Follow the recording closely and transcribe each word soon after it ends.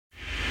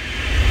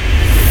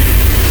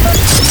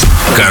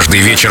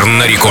Каждый вечер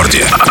на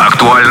рекорде.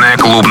 Актуальная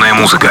клубная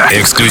музыка,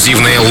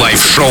 эксклюзивные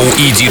лайв-шоу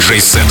и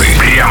диджей-сеты.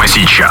 Прямо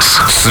сейчас.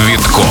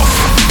 Цветкоff.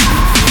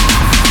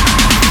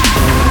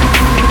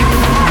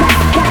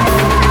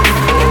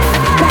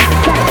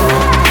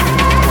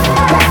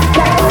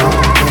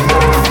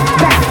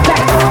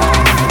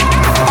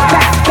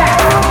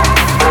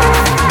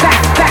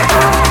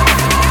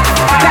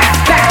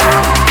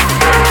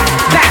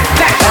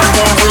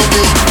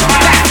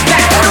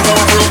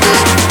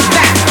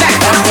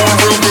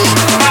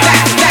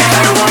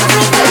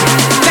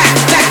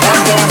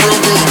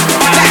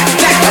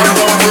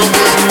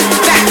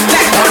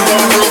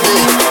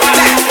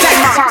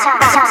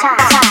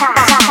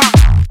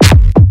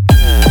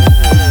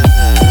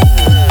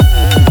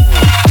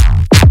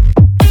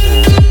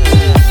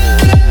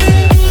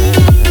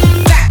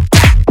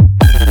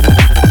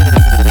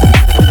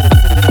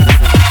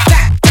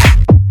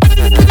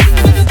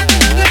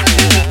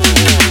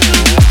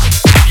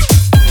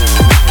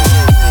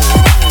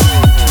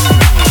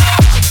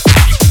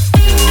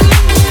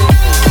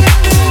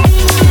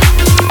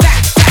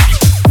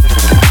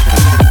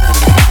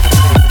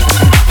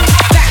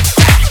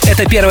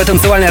 Первая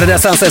танцевальная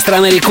радиостанция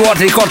страны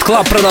Рекорд. Рекорд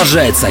Клаб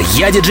продолжается.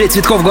 Я, диджей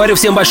Цветкоff, говорю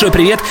всем большой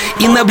привет.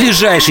 И на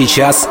ближайший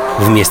час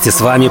вместе с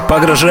вами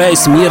погружаюсь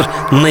в мир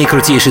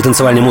наикрутейшей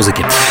танцевальной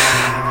музыки.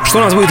 Что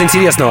у нас будет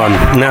интересного?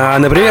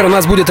 Например, у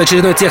нас будет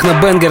очередной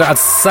техно-бенгер от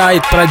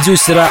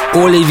сайт-продюсера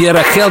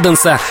Оливера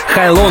Хелденса.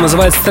 Хай-лоу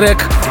называется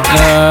трек.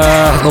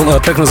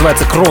 Трек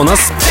называется «Kronos».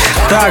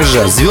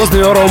 Также звезды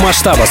мирового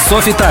масштаба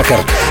Софи Tukker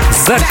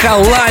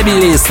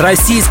заколлабили с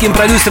российским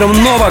продюсером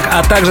Novak,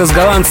 а также с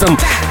голландцем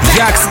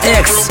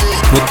YAX.X.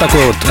 Вот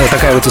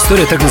такая вот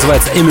история. Трек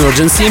называется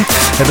 «Emergency».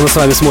 Это мы с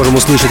вами сможем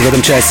услышать в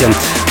этом часе.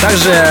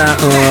 Также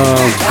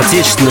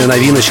отечественная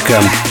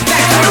новиночка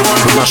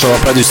нашего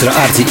продюсера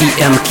Арти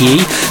и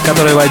НК,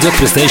 который войдет в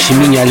предстоящий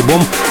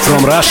мини-альбом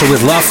From Russia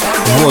with Love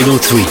Volume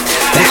 3.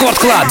 Рекорд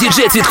Клаб,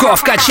 диджей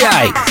Цветкоff,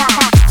 качай!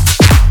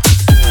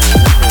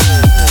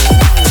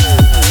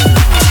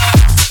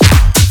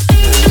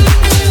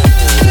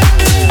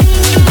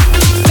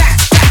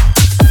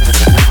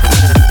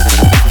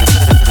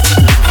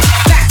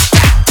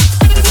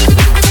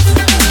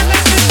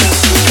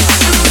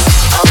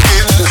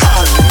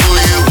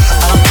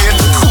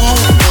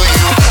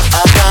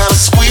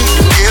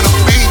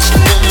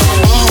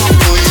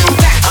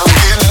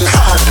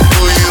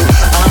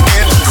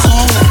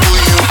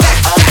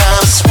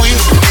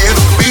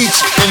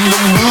 In the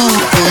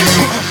mood.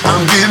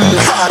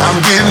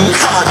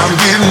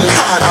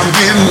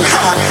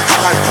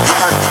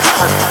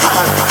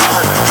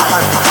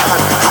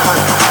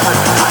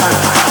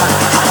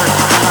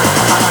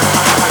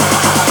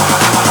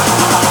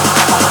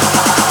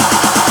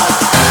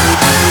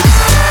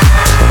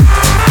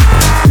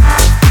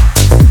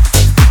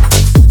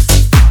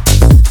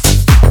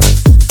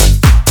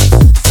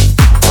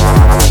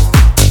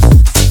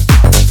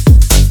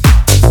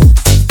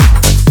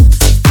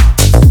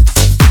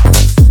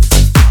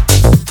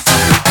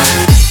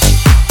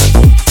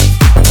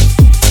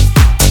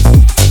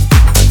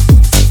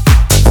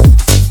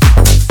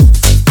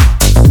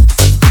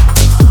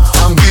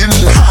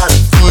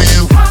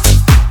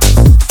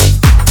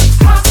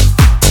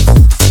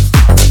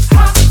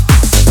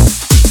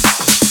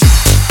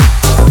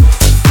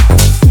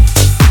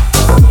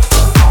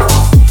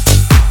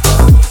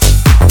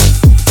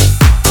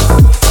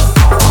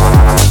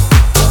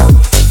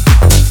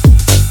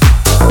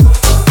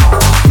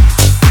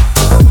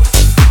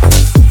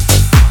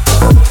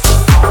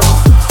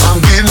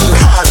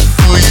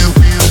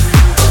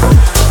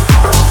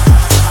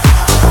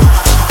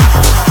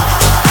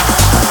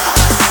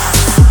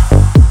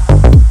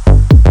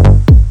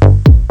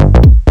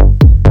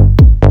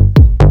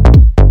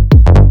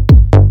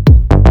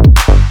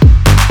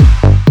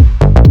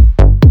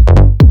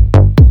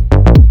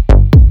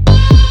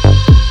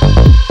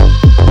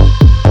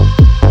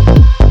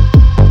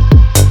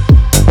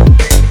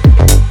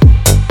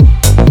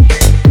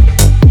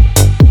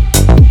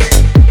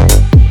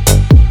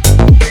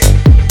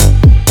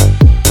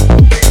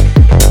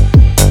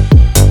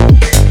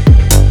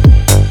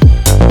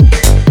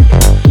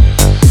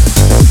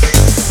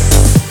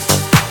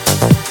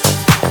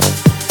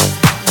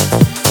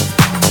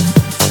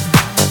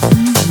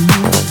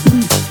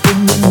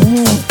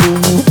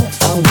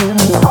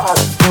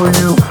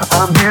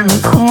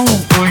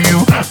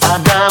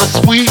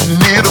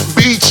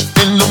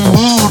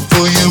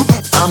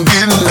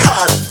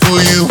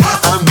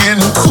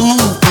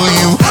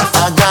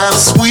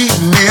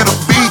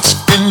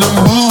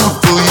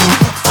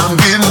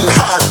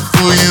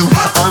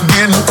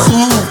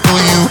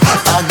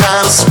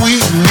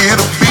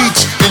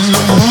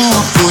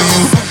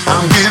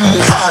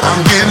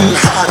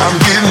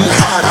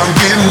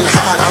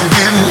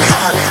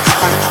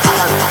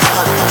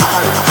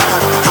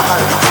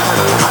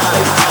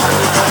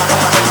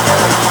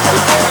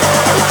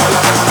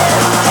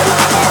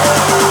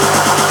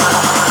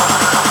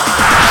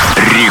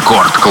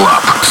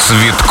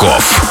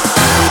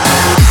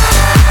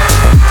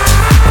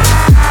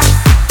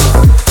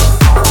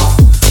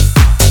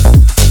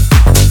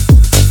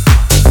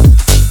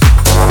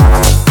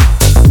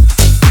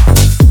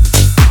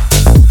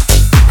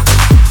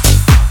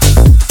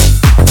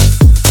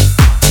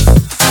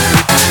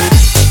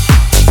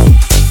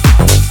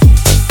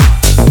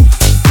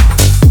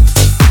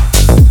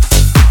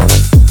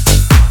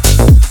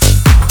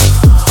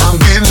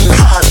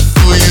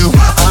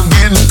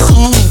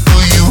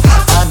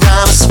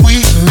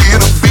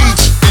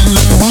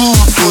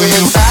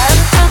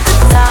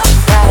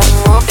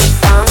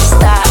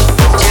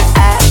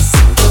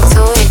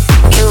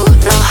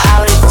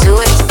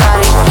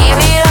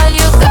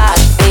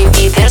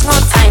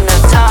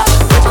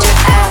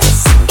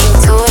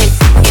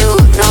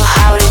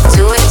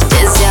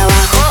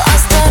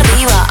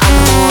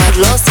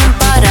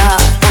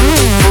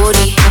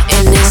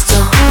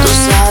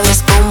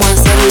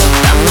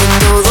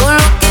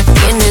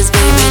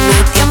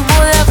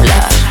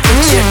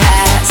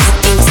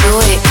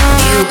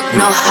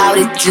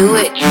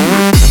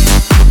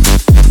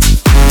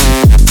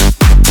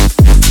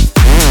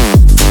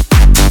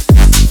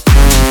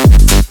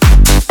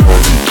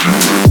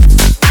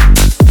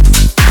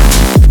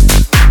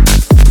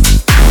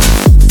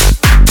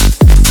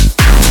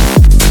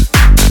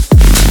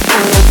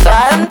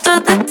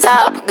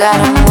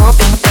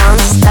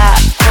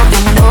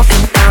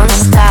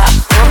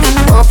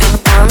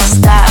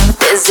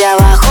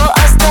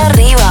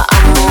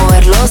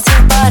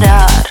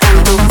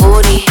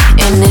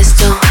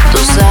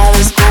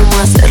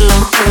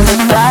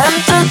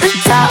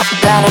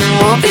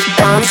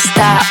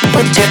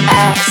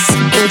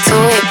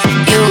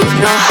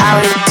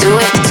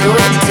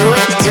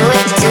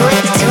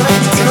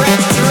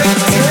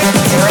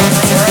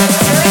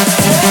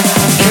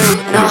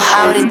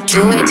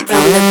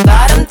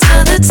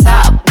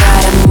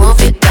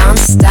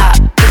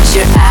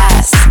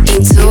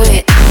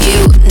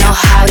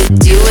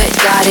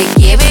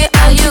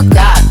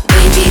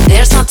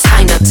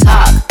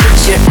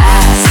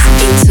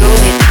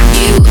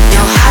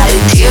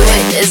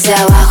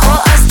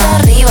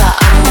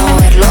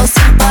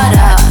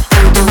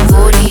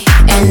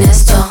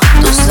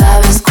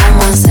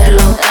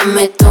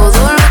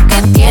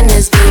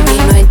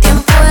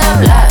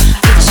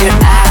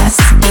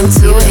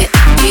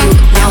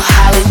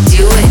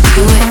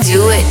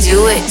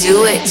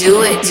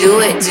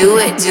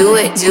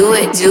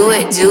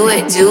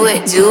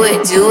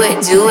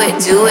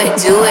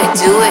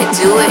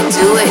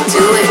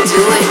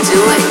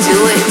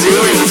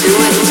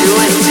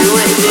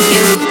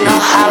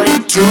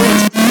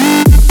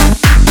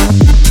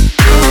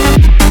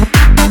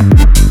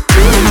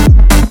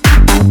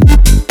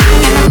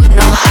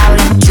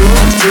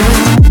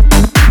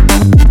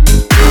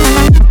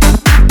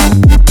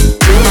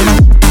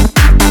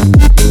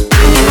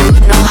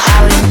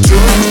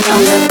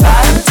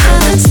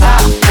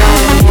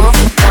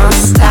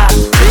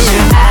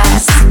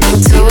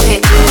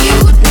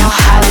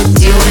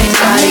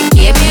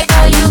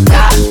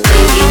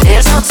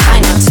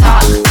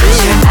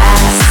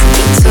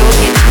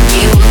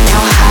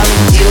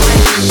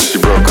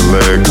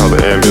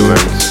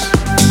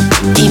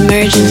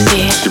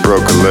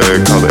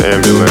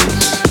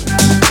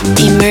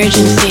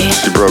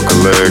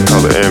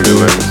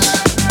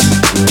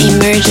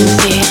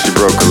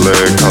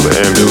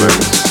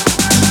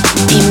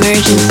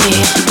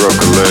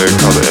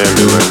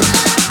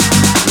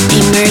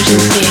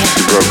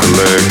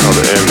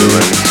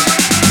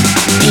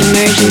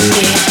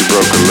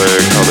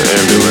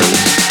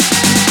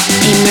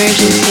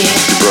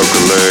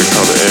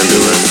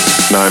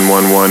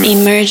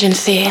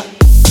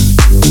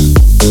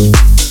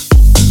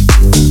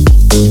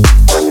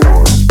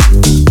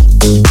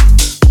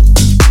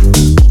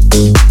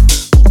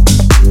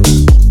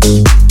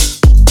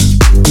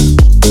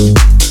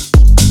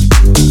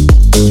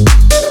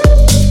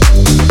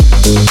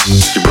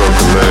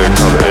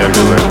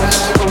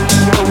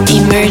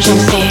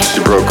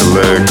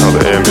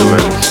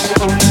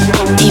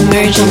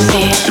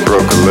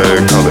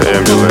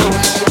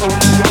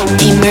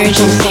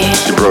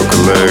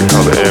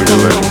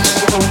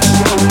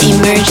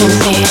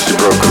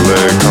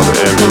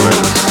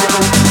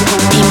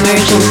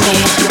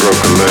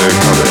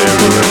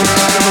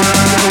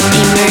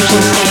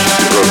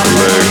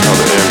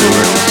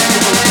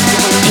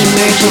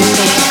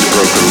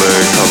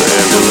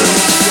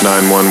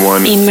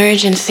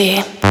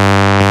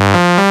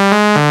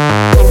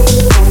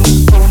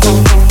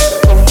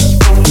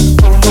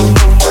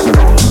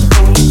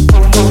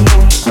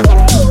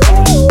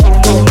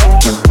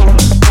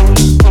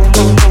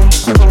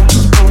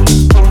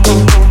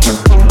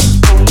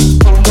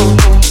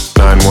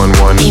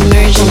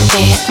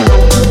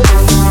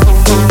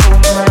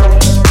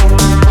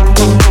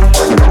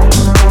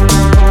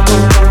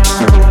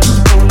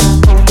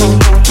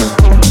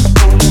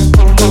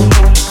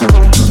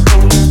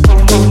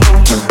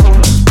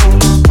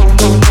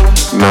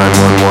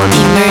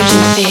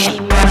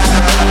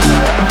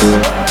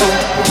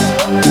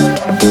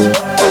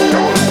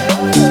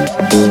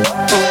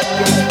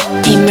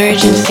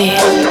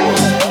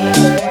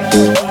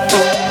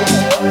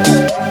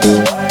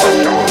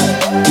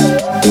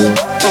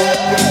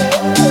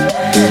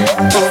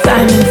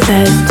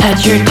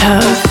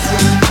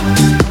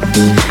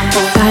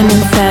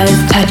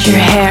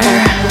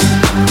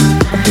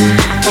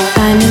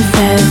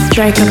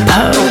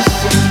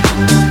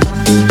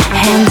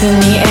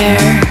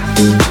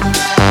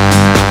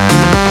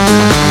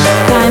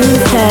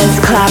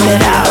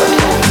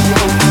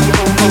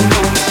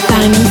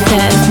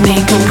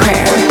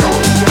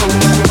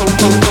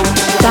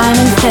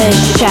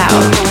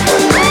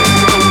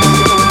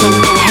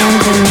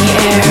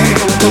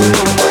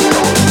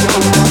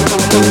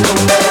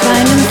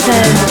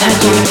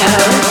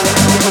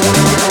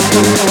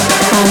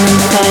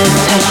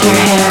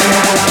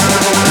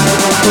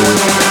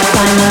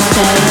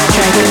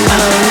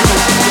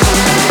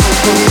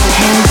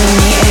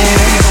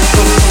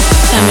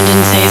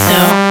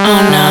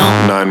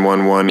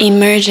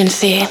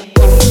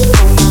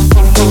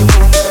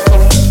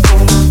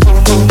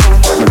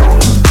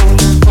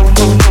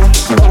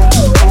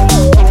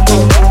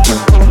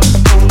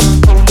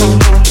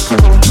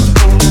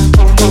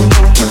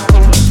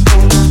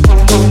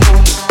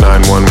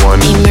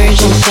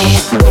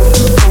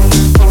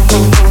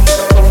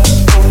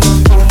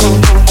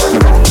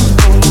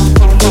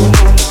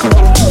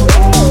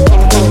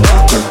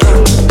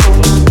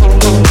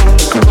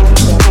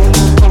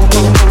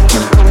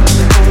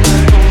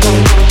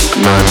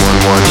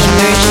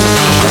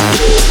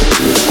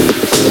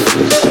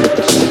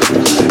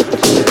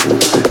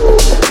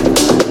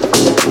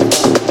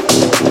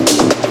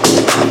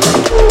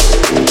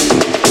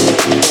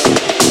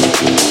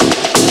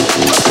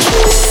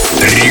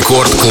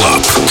 Рекорд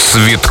Клаб.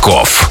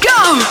 Цветкоff.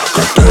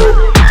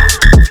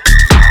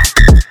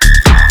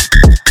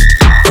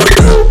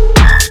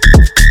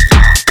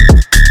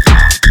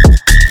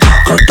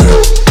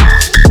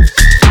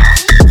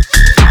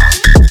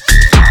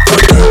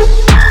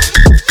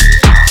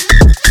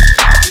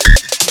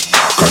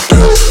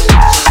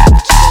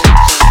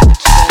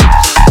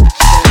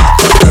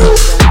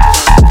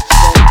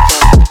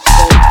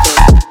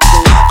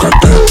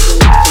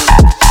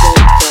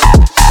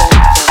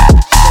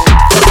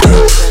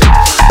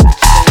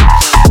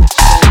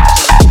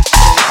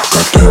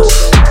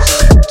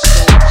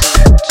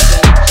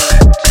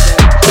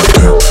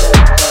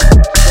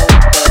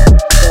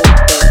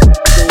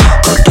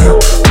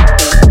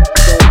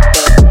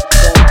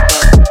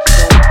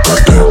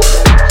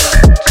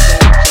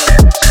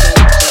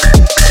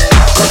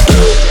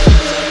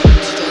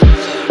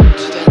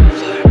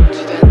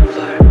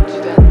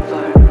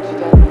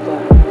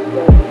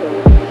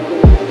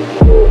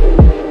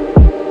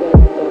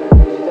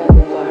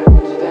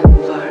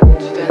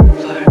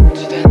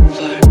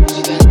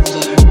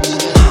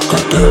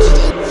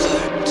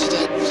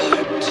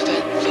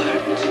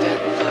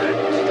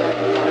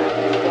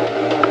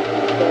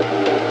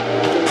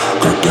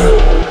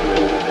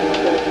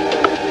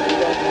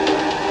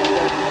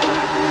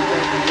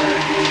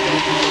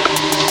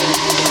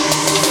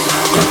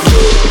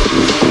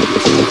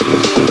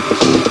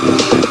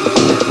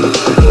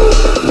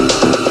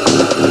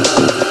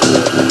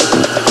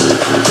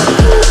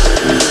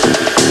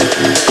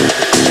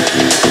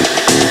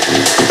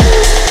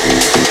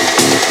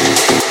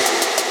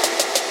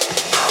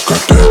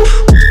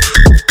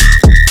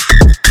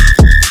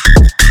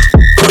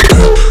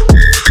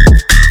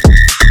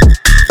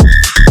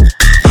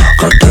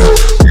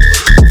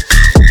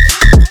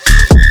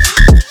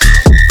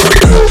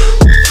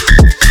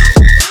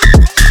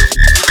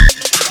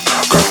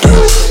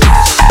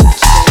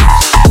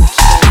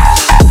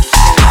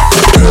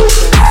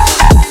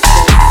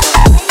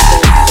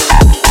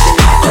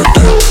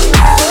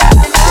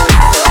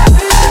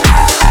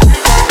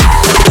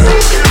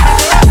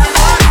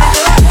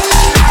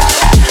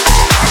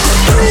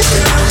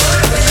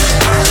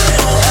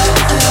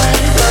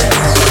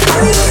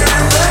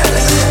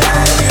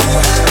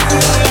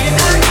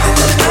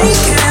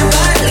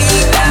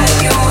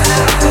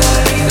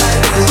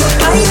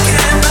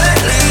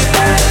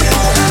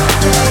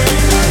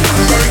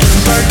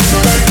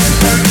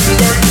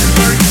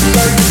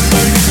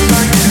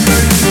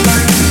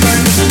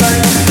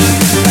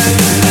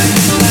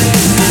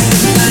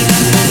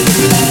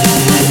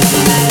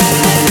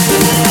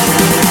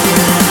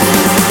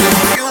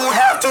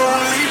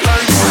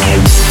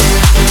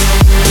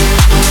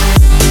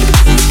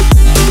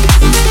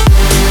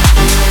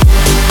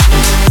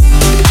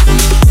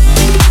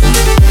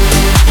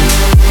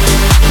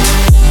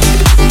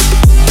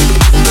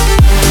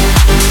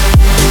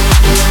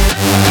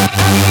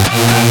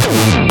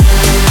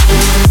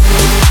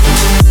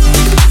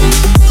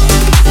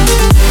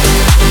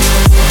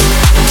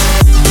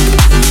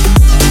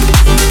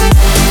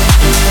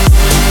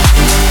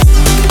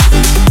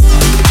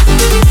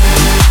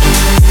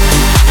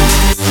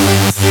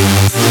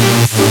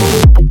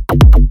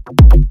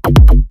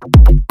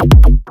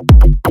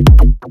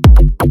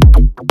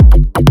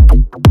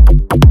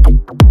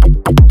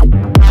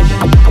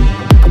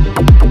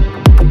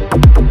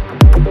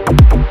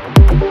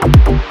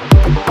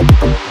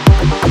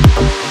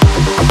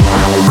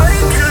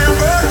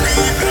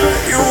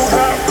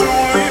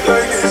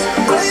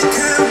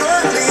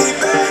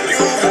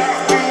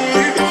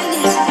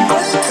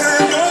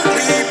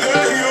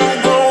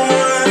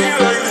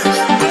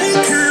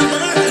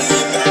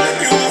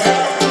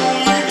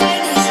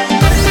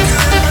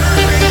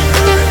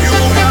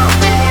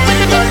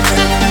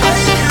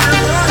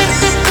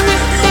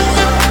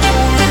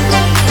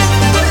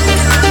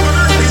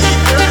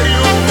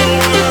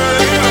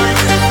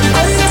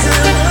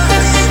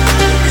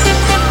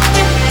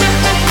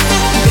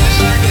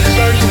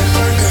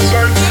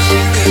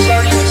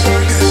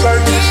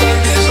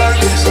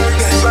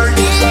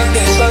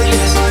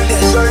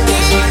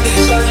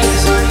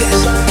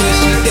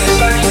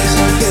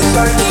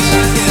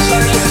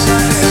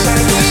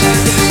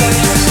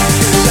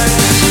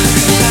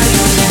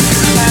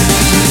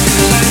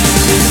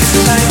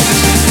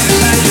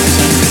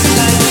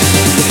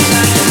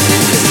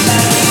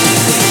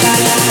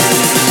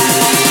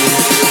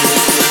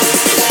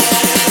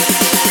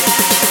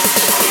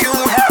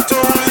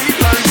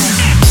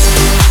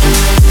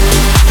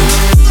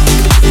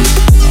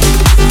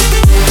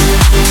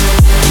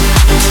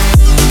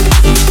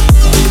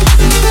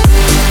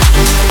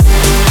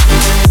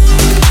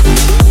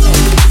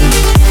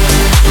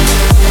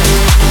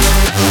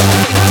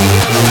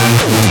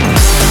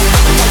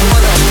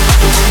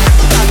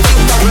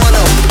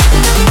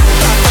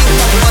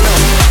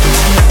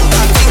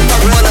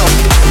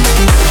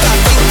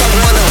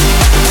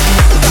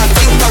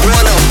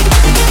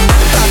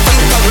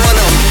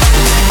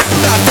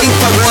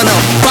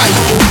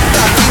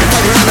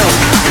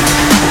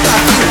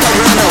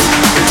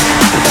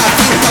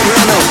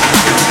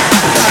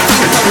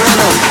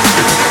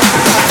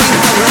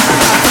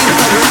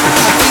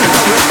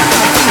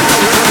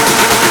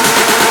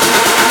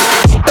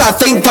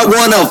 think I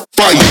wanna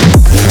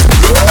fight.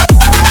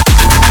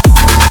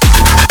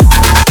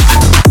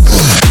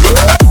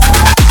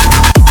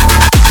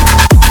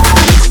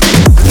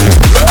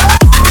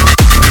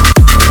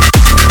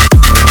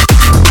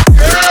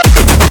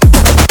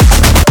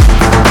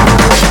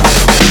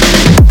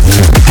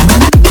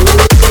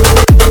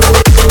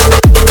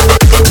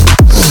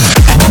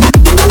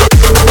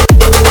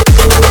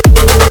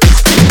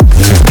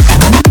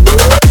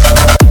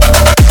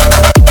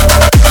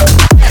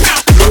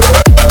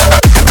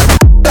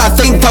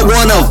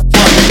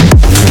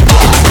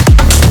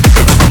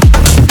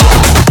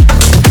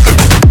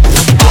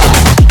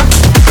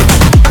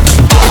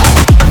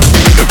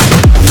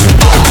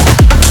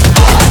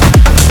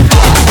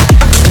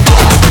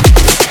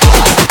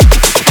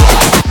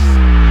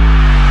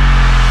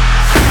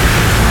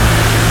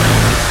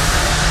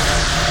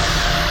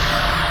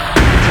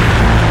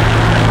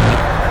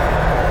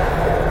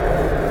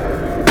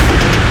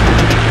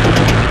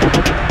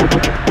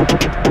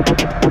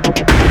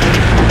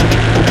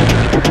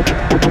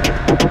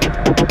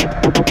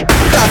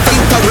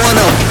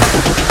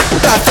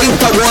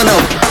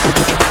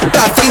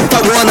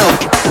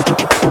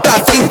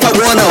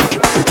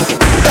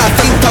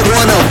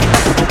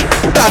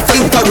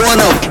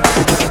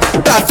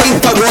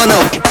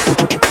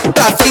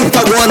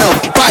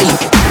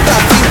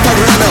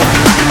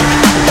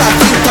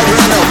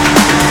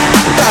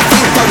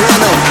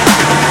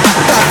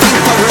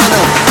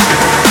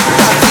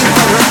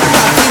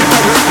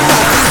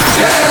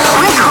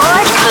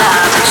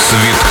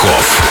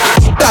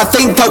 I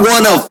think I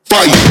wanna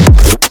fight.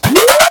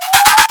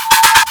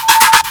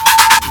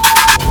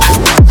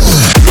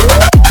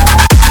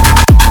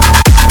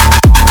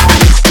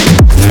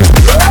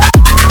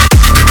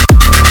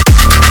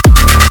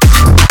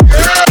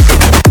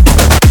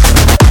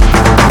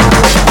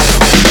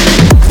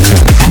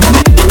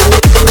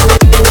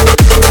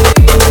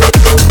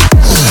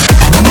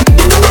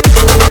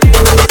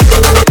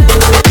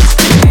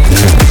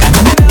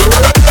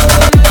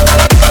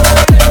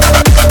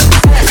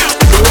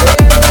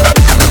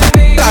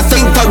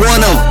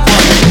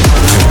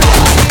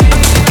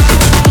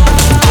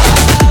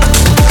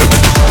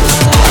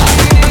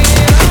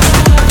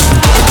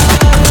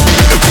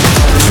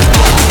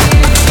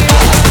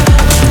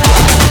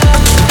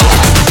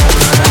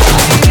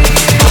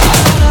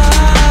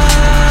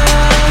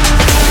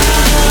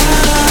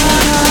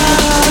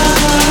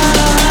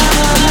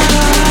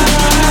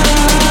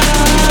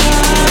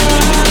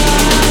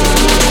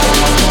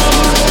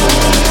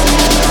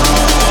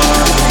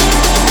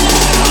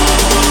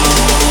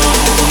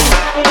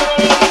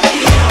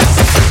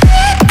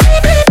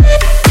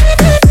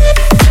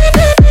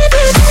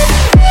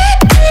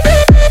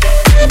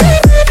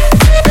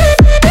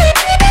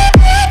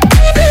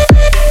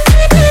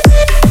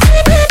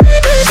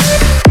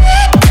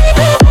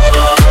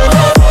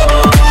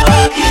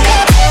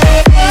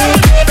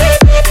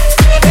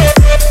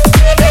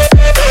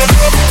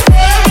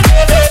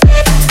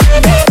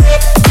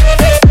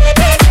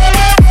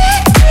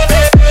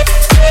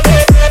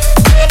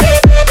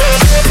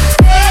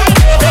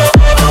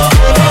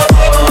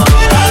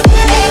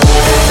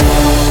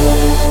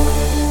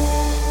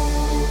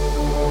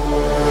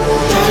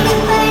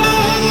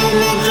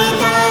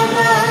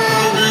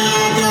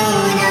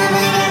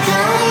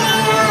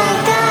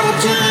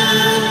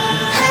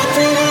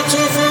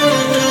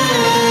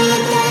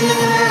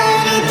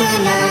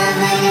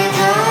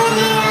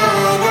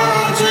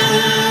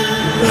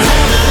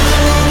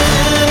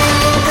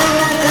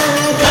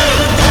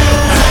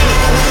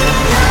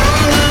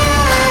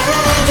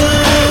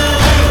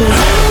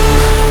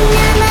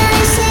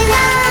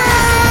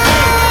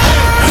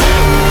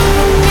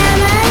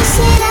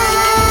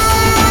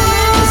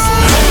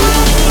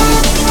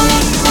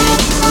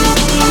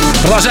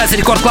 Продолжается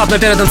Рекорд Клаб на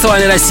Первой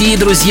танцевальной России.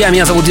 Друзья,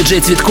 меня зовут диджей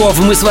Цветкоff.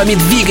 Мы с вами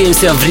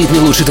двигаемся в ритме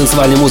лучшей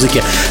танцевальной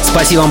музыки.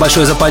 Спасибо вам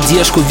большое за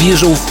поддержку.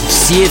 Вижу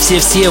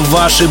все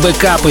ваши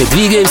бэкапы.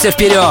 Двигаемся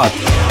вперед!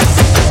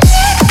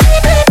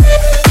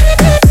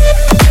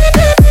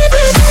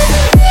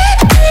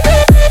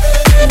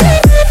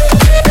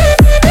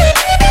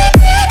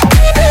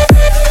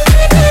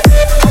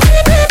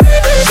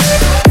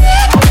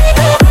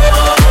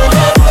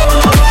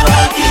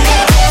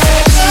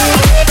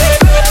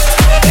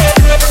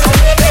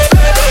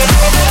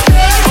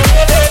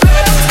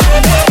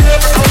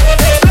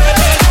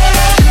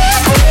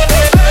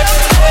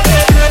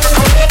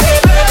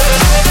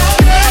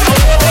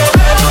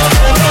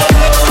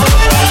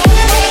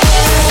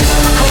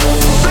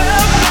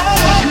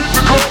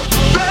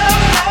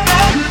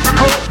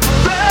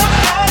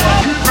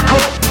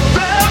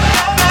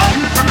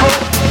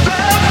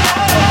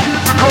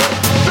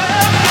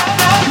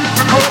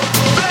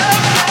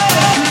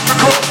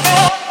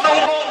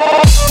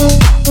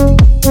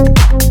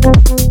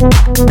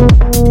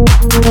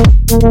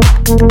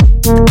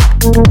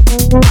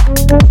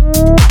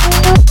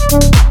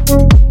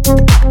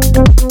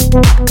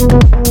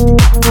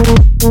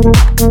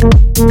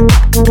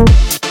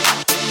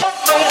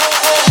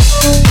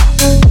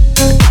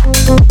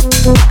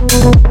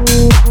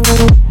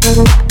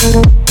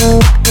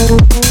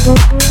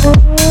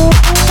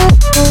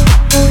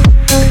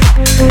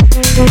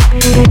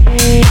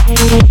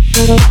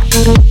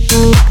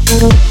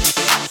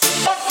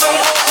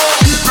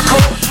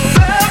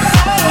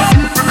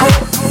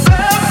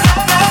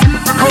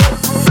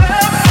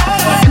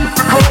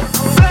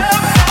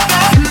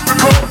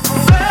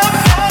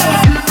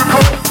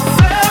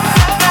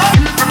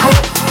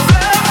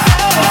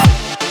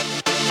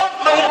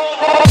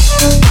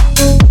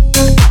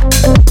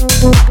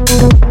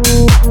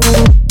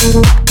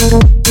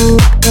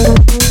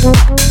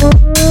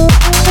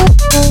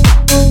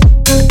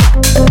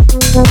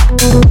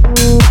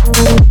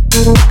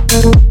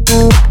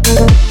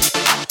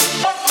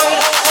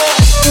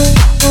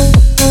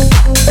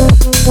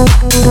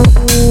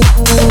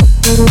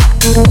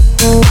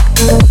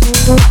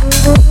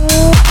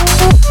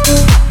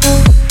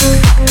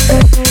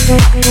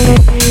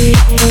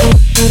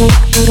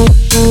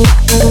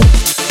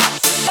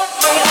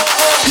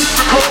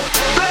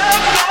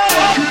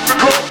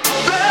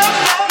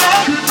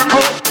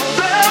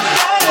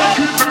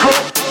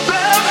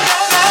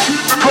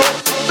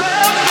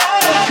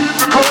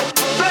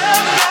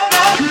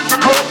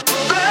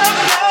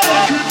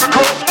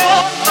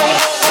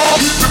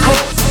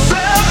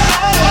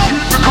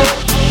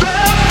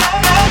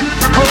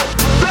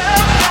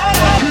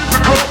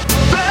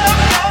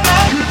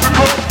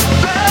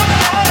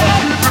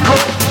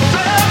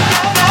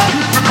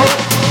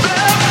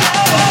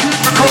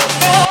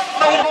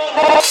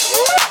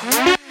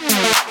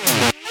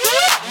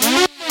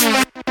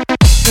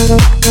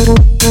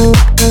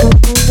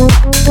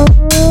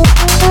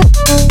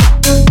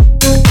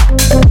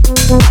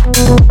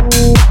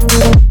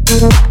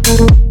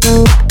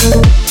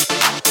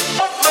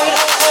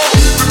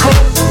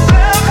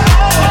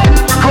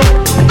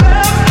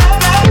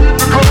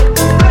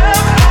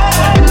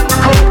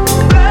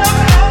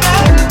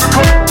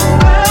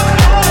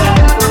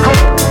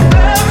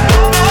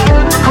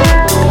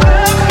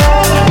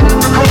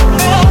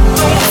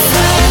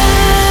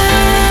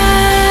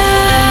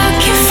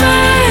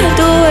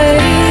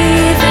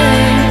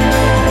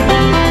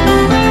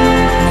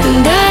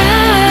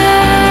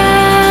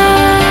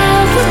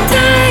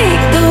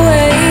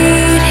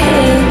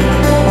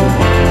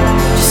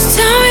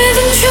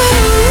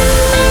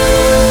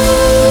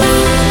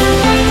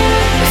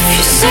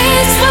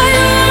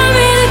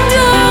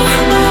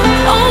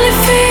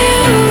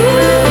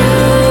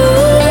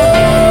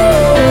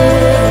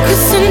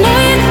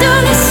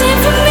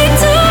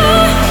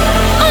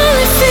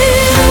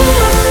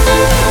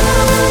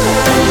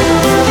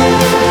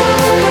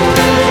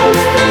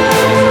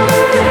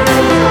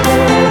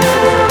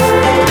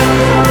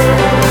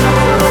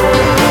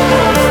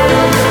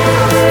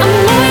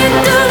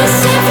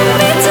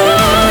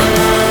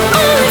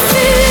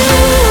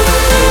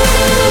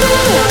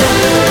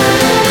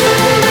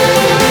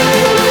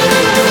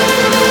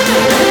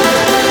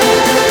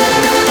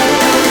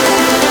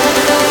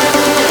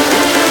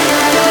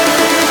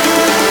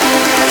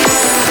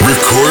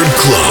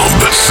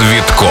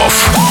 Цветкоff.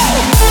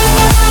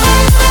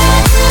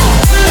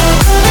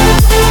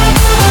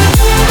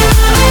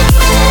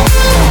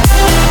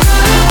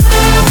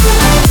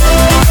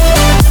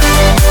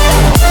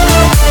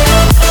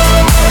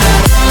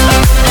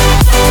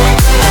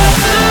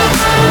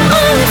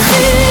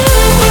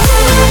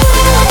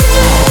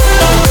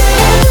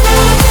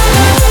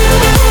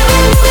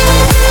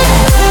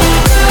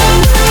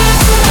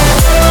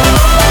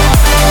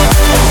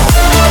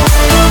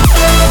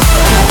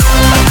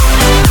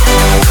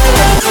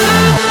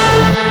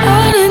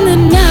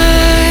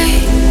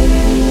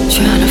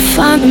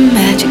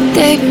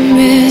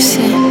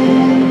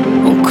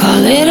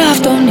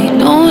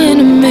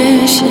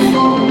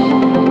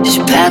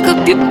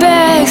 Your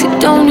bags, you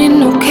don't need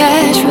no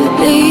cash for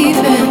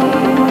leaving.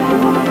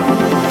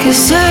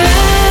 'Cause I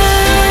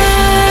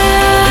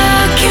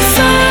can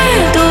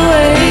find a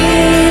way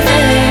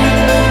there,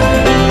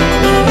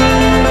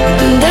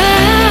 and I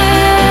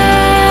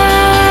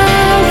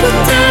will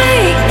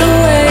take the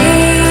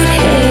weight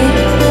here.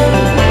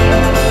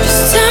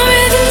 Just tell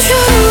me the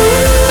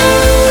truth.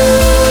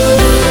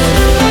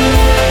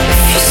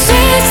 If you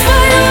say it's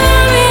what you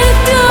want me to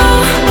do,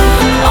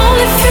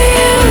 only for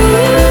you.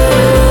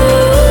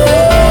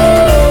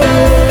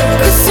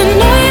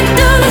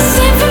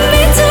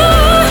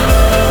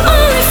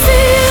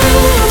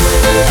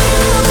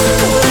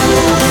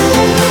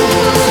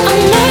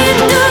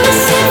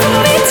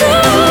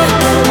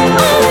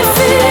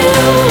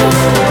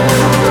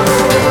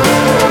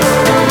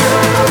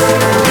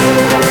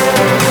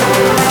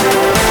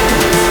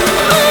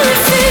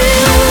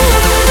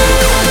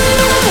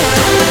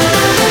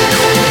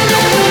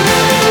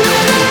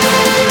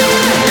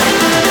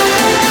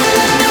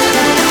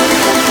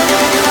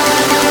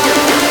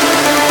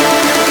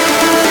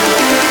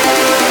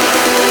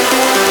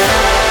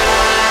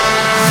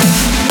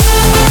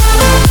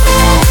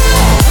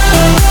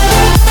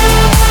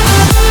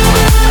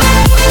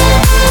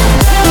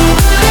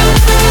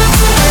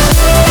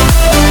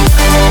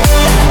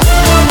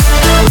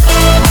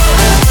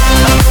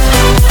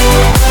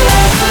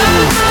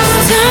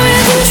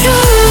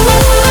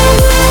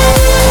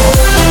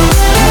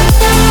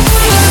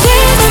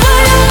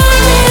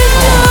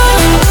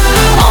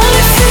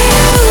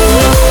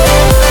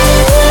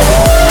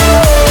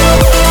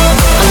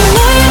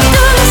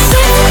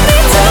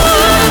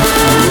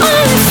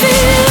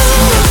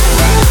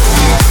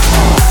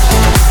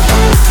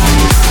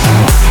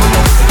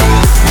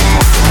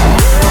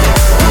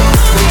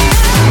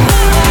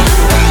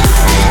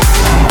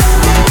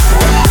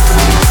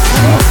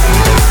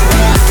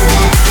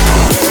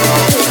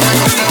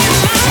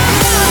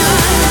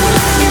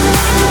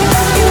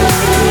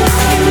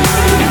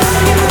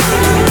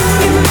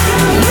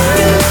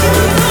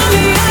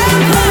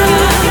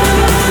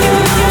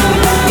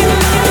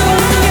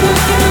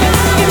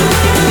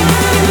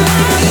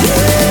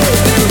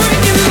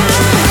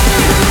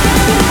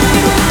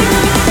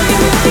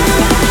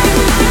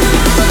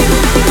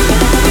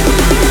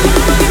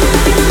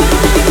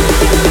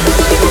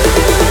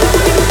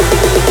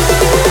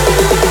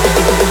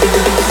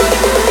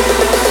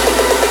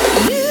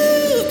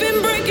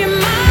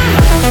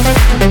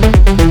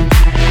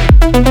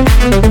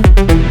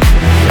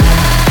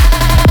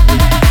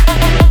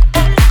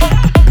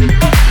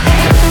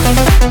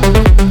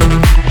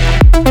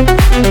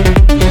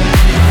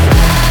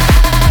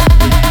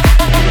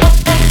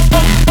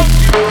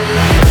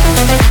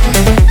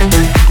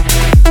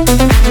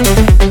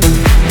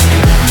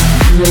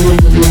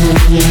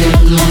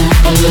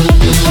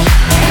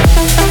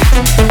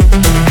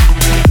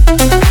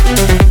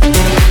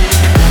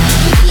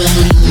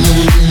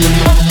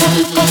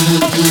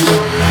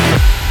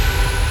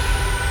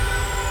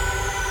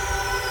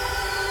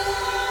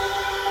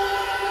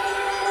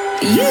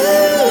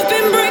 You've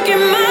been breaking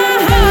my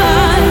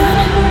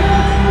heart.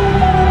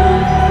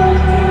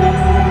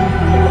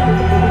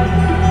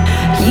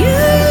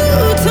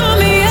 You tore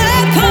me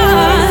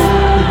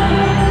apart.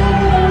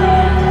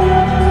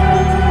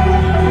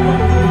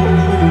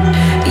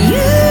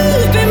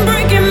 You've been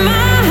breaking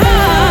my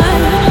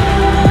heart.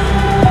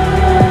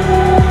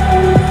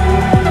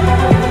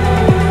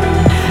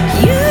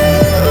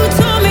 You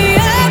tore me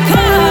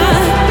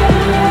apart.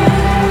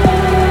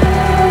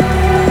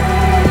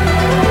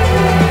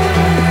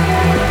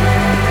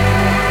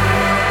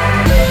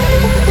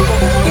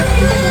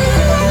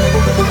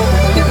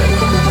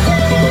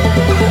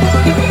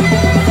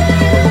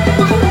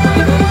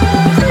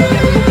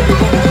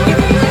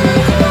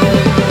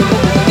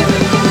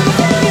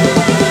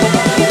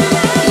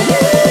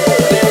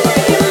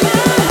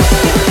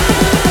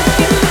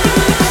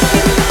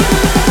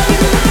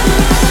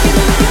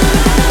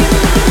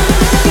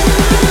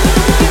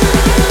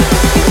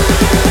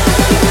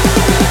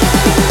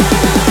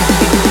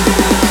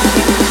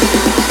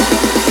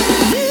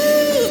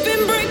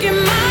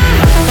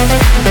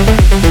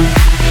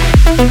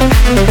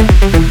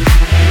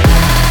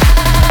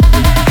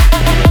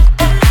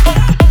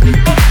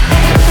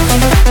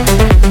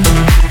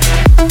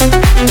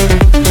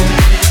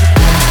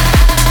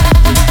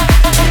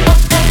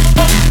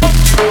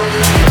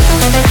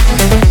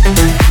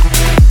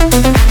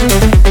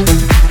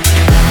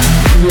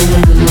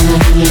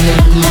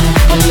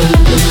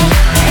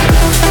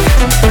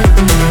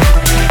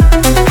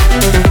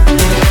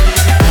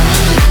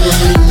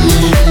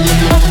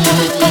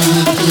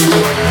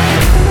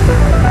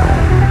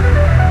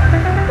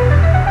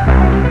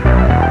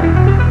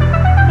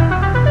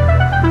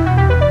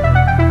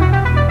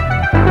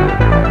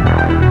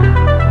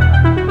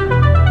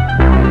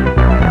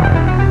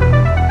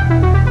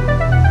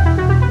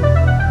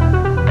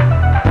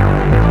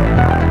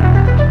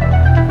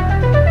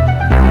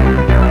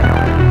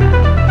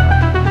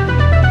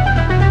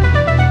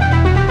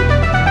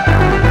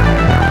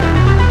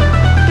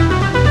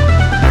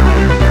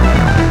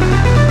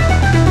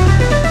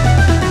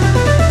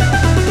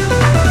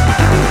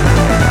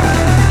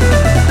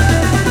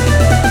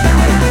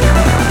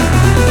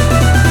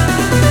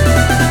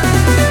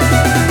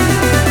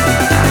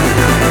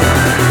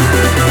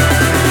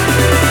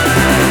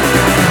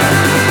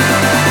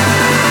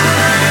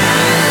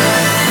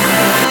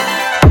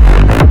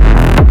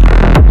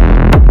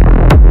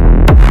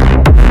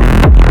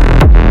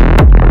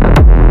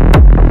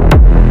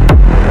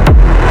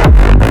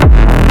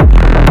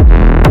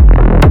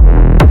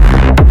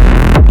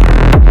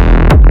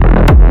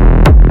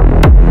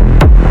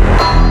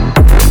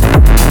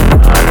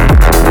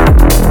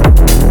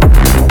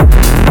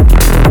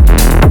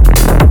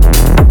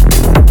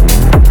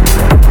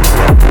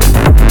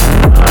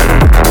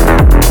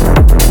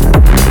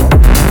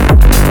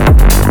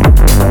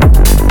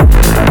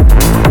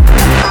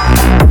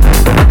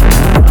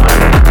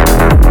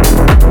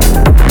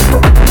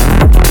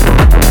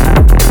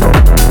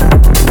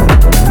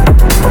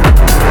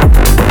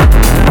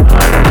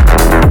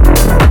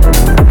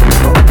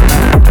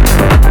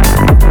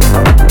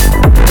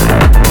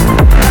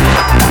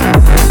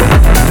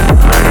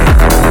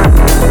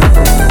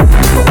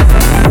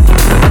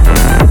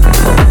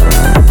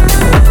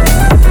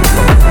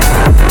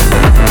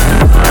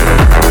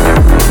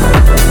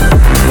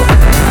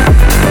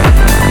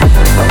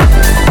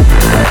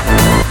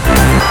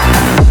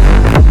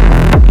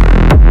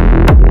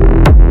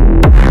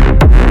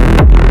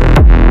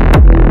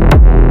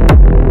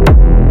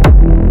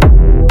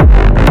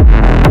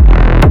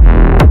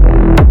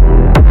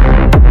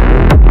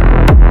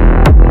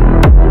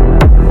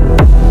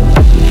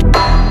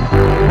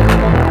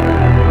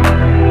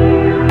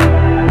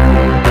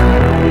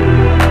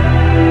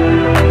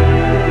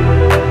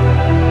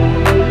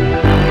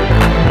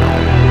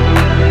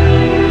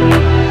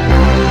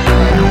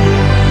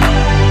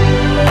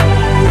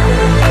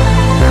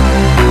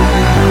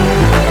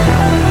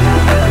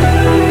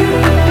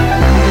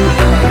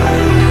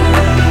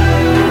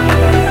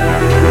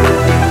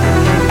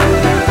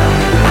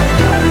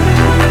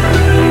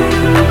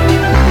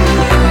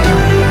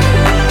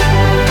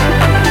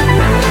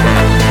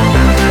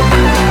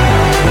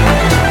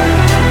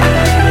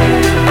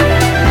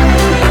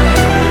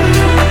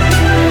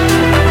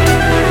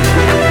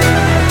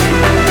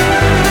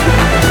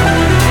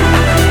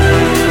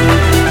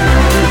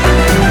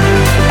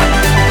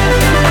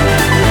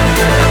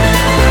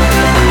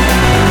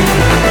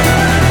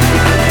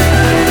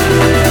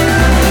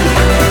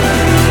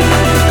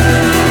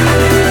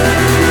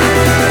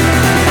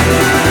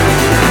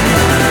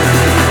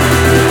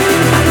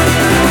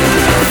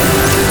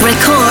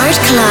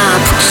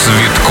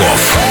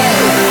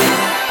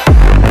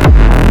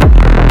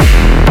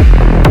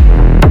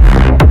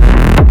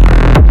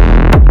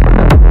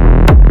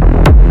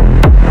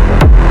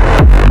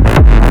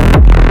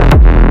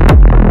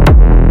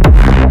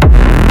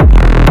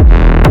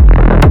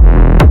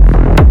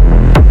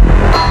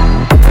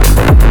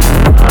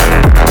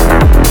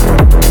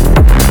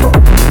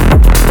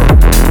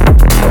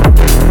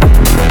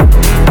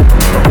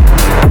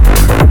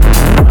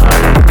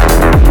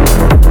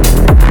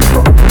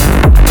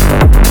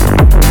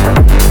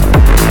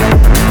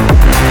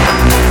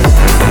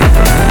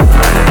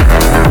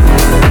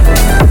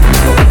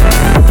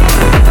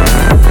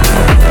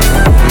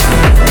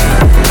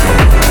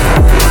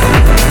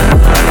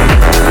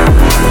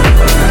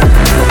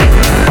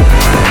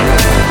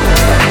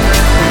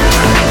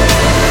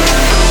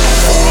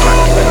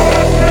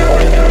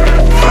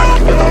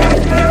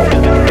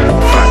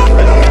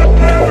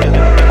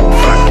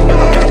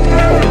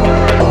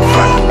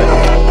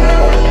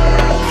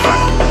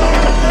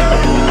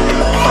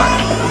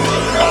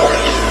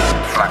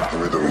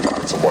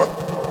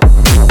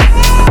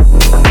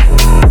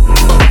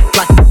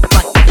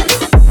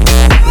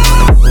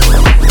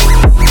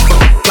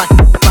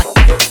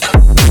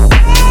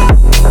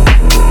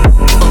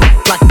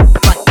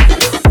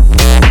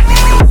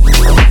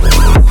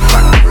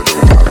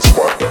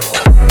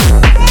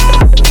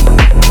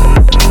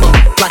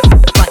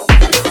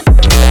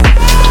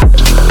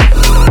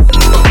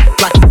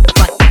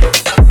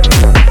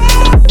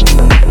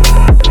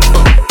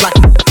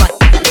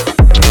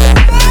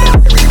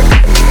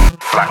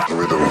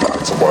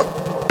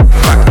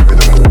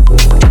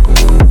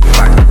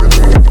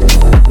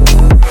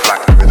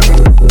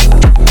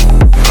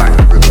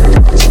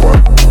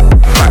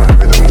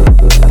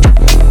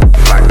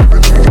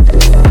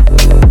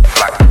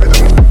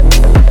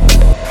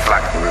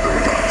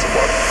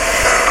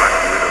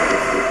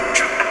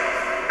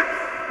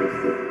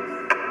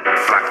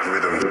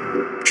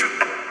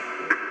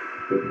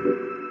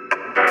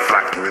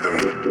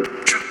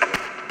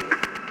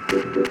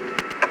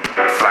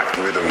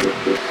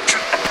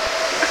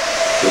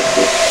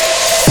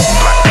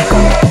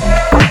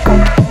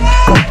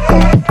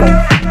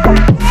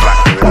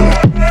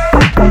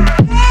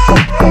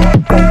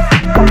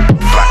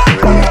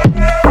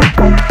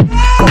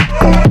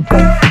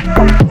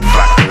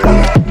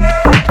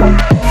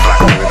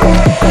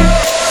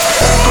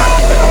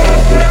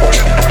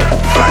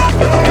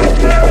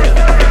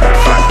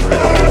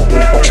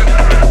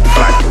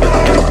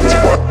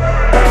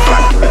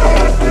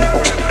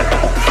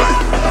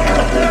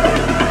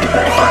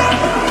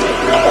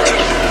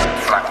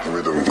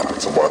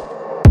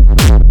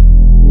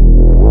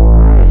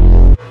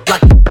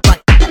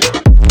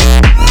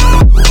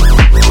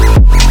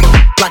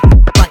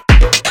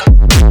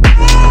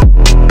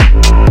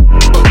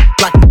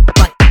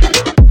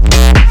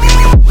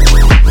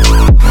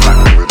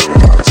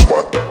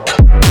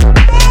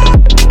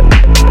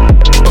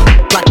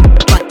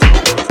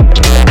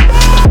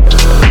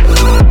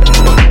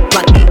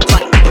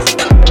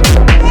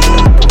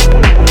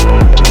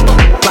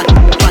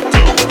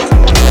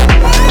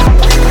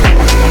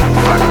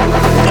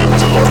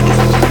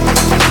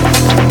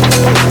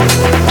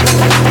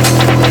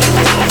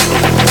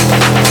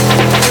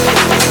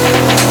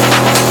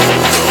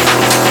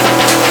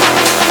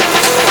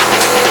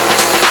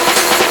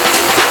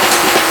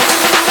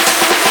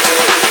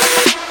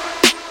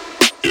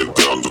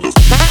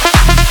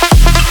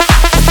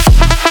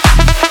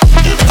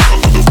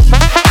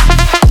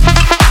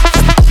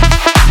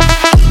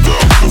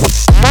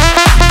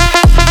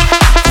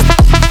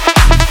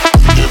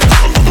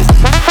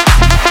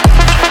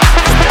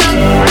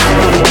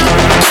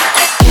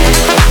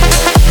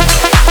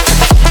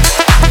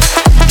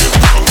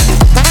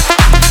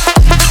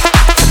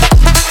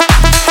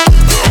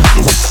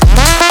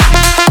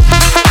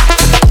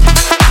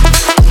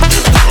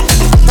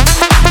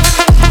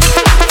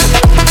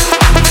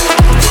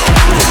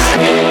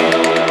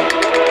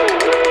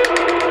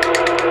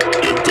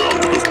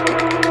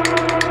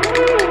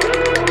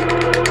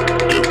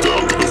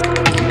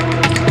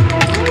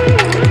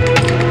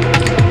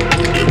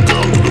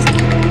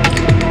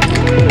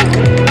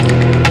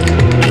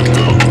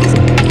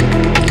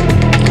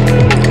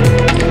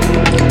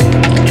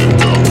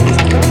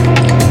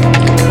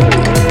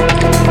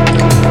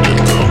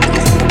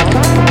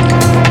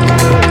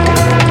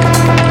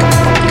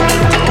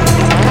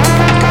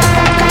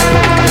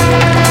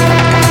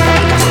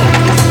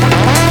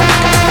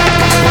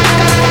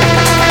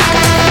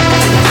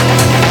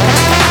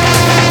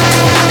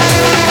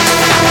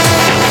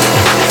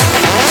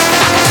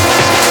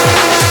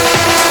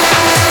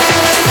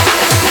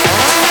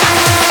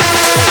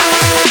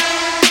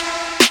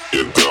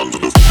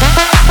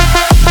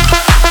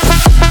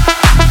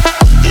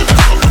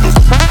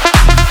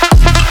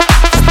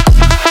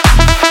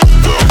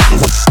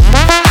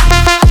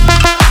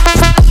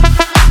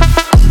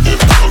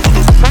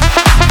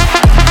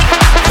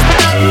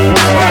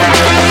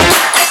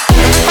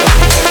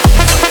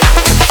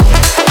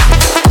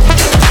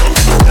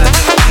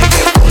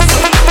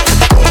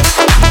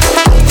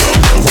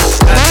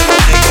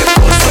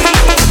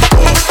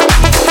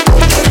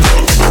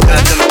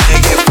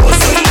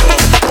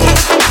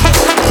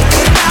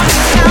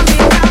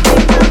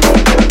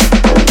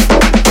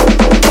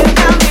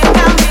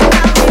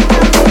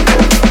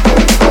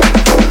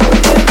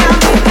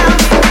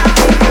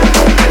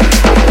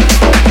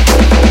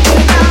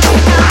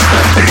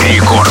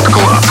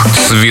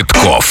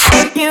 Цветкоff.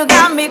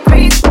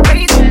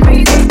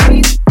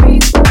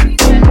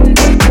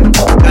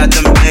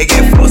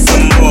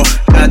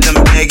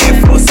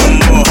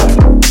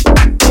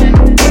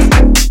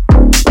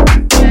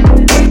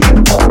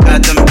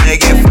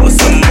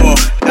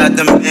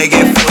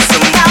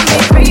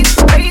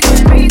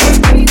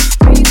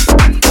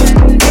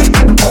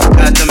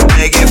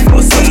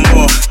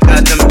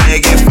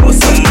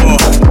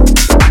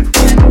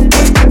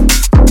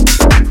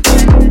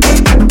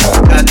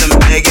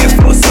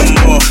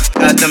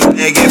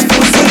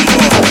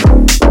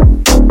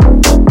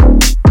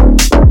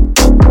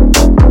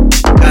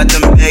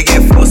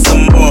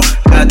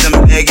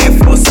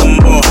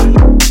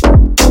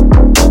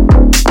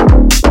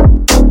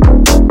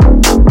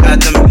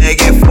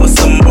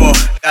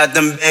 Got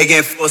them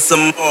begging for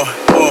some more.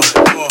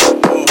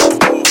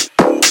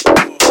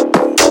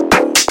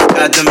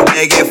 Got them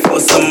begging for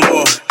some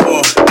more.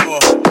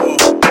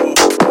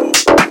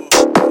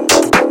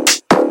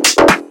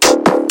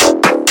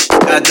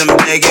 Got them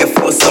begging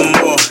for some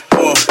more.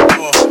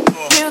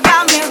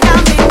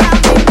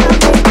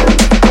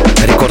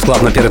 Рекорд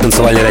Клаб на Первой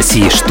танцевальной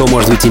России. Что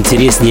может быть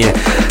интереснее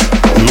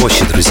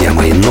ночью, друзья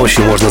мои?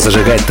 Ночью можно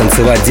зажигать,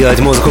 танцевать, делать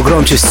музыку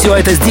громче. Все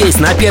это здесь,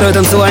 на Первой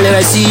танцевальной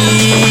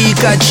России.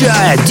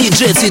 Качает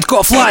диджей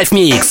Цветкоff Live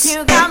Mix.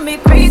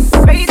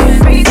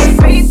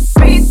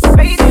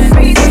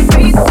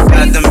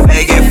 Got them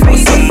begging for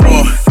some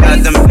more.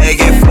 Got them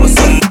begging for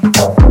some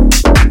more.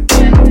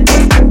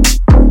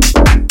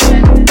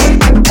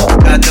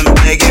 Got them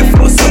begging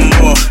for some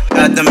more.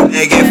 Got them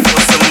begging begging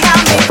for some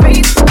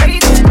more.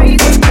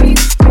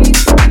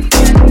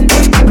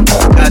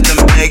 Got them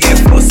begging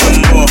for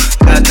some more.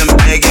 Got them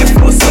begging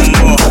for some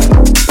more.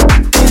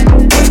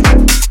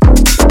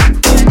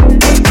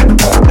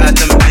 Got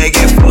them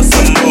begging for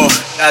some more.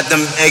 Got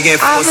them begging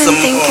for some more. I've been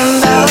thinking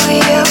about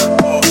you.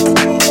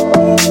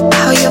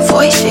 How your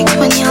voice shakes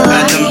when you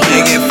lie. Got them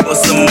begging for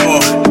some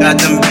more. Got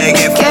them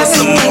begging for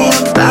some more.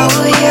 Everything about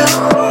you.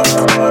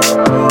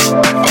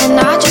 And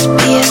I just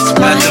be a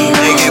smile. Got them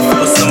begging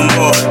for some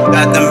more.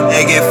 Got them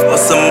begging for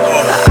some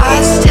more. But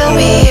I'd still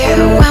be here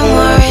when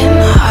we're in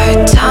hard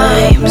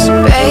times.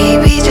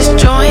 Baby, just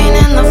join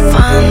in the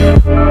fun.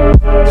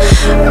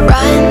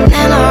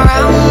 Running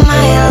around,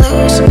 might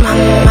lose my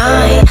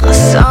mind. The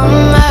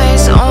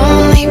summer's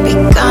only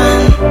begun.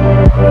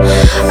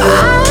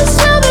 I'd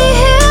still be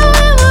here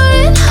when we're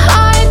in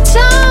hard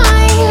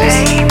times.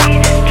 Baby,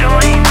 just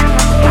join in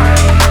the fun.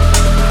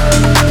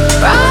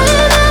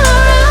 Running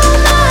around,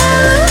 might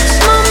lose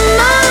my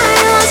mind.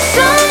 The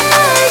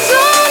summer's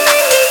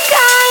only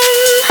begun.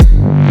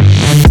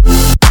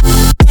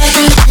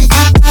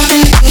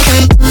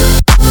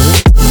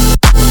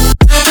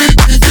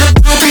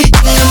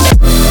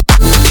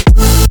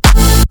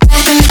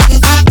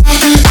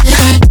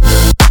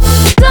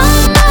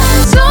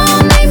 Summer's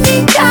only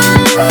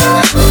begun.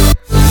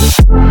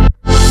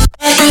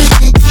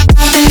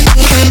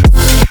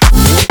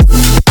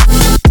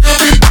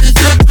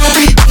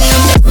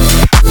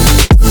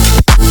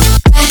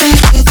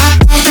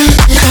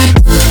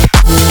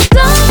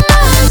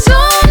 Summer's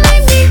only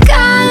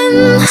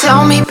begun.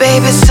 Tell me,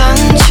 baby, it's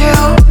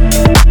untrue.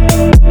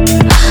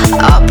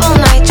 Up all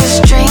night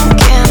just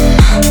drinking,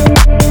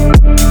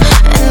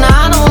 and I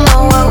don't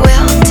know what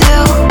we'll do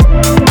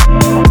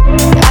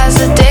as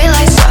the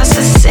daylight starts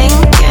to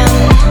sink in.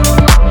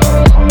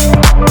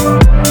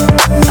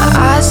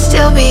 I'd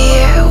still be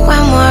here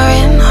when we're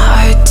in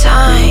hard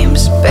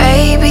times.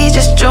 Baby,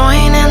 just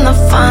join in the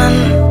fun.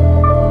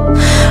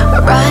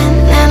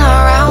 Running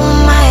around,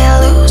 might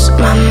lose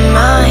my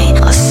mind.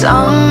 The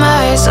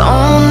summer's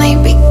only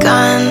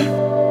begun.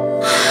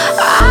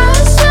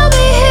 I'd still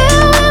be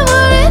here when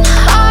we're in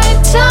hard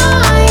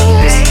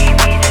times.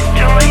 Baby, just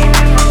join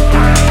in the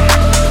fun.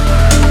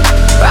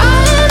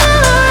 Running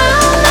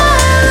around,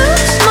 might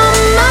lose my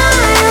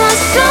mind. The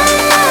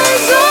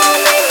summer's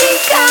only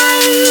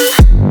begun.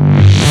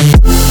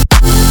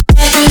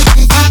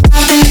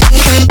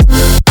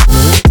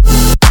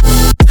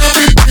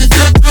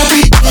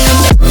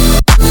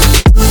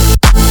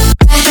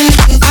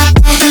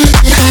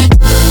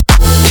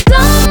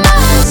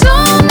 Summer's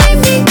only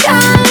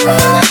begun.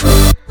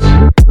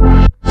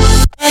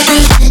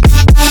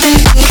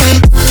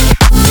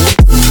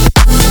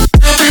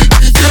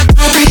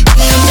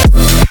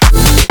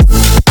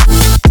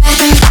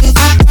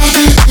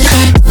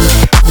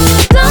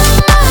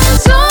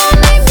 Summer's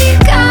only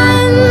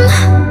begun.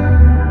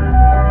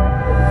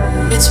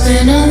 It's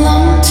been a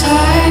long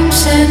time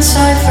since I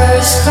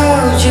first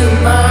called you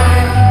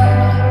mine.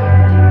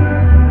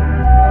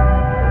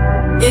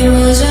 It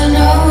wasn't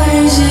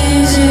always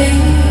easy,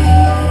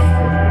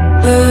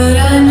 but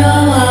I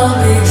know I'll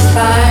be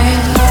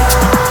fine.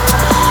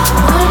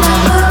 When I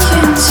look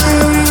into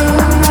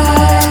your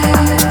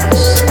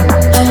eyes,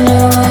 I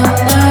know I'm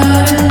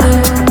not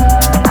alone.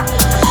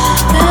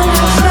 And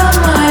I feel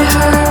my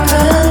heart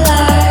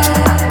alive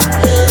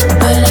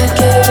when I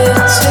give it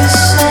to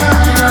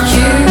someone.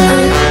 You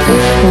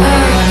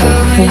are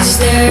always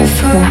there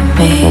for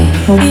me.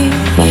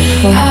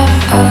 I'm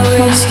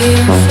always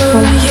here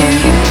for you.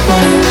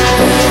 I'm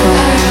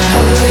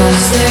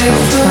always there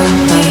for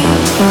me.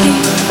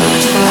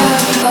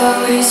 I'm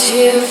always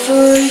here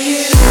for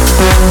you.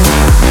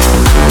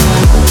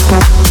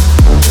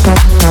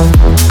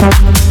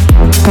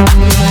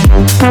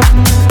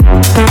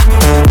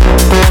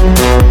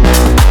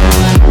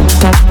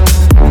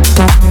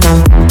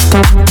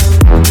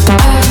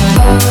 I'm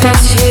always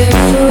here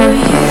for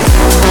you.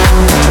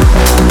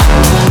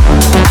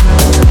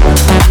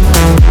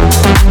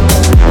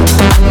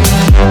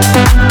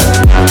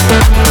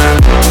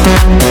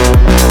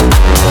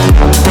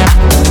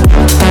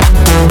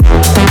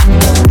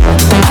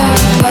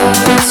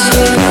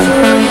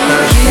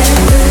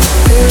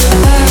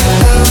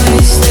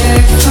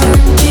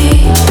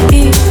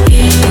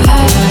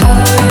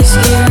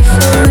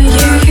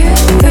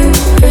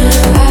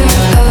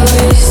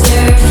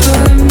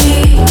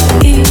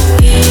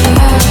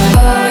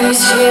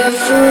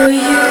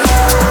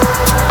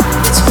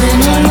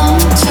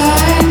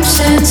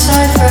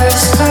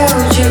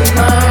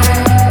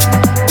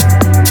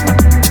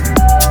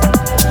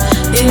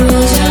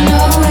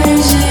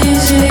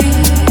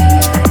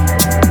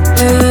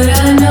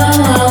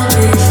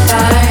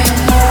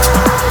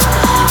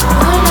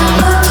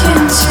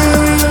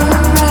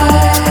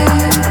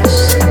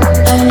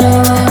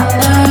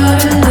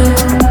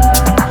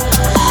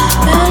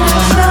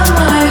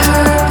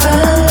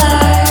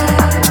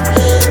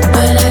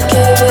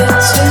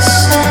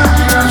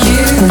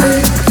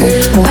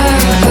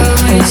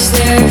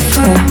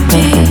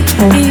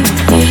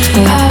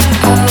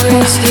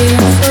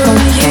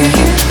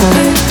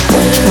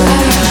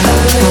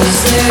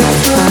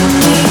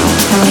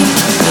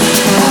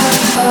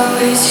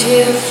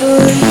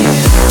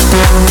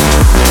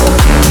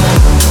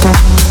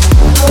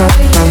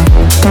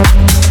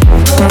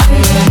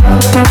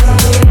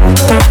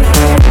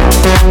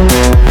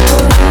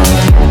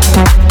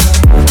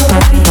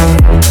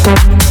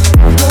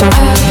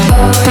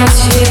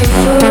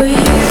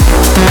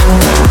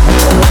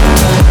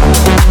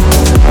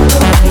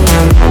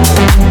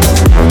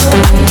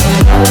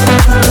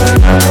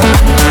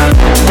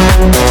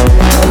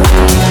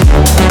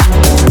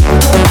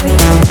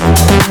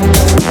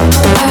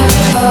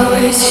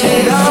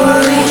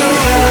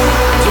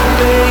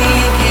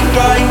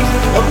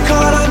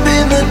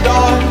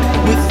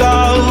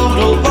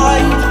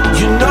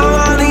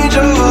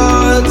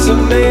 to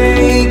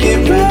make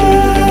it right.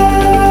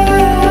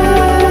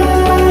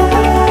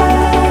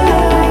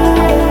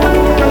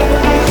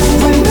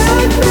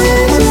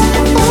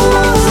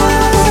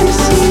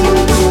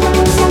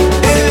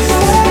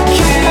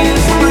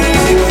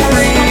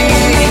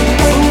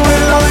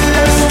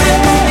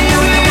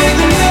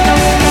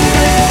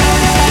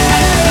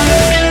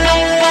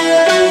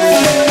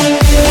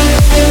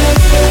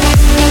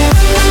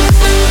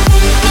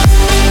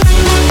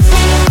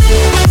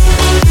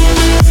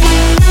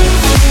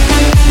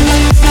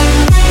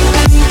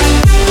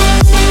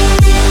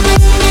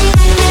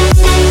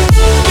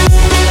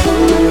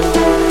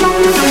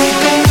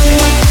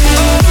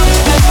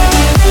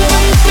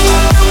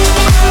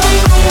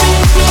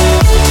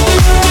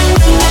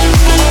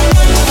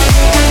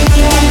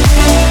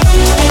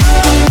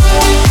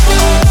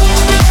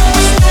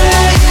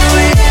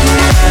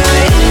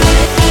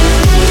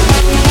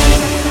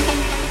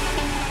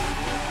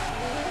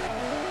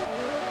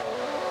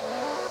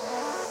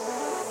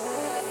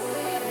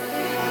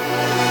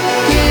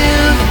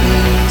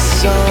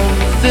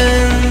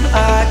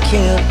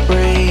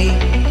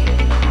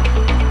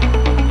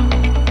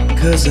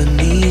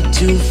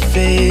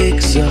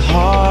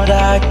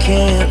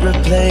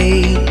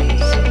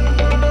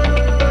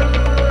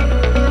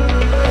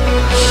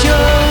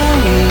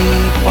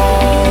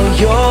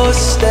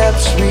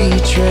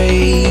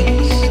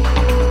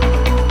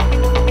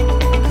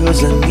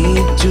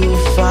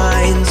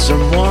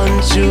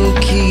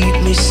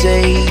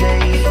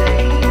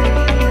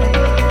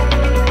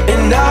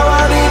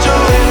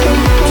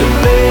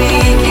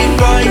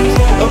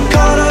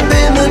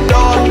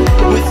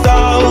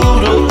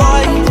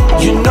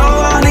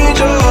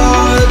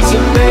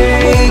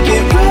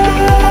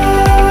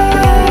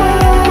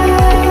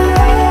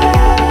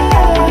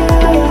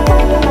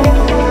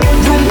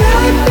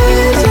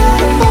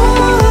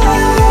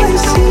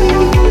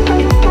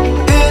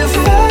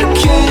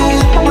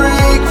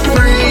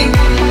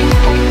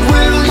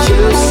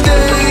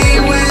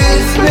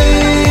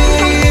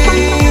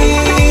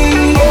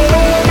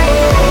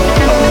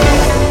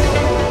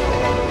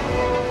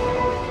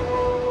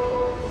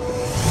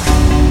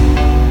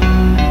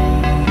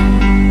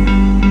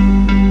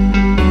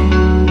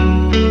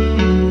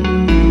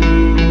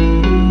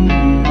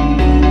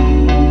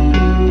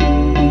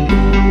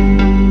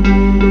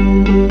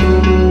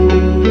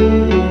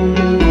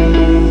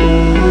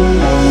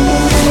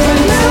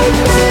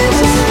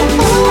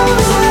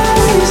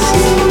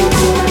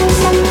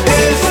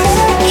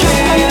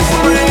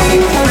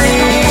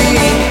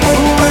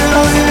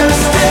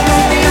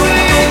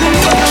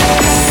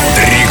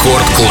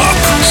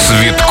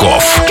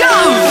 Цветкоff.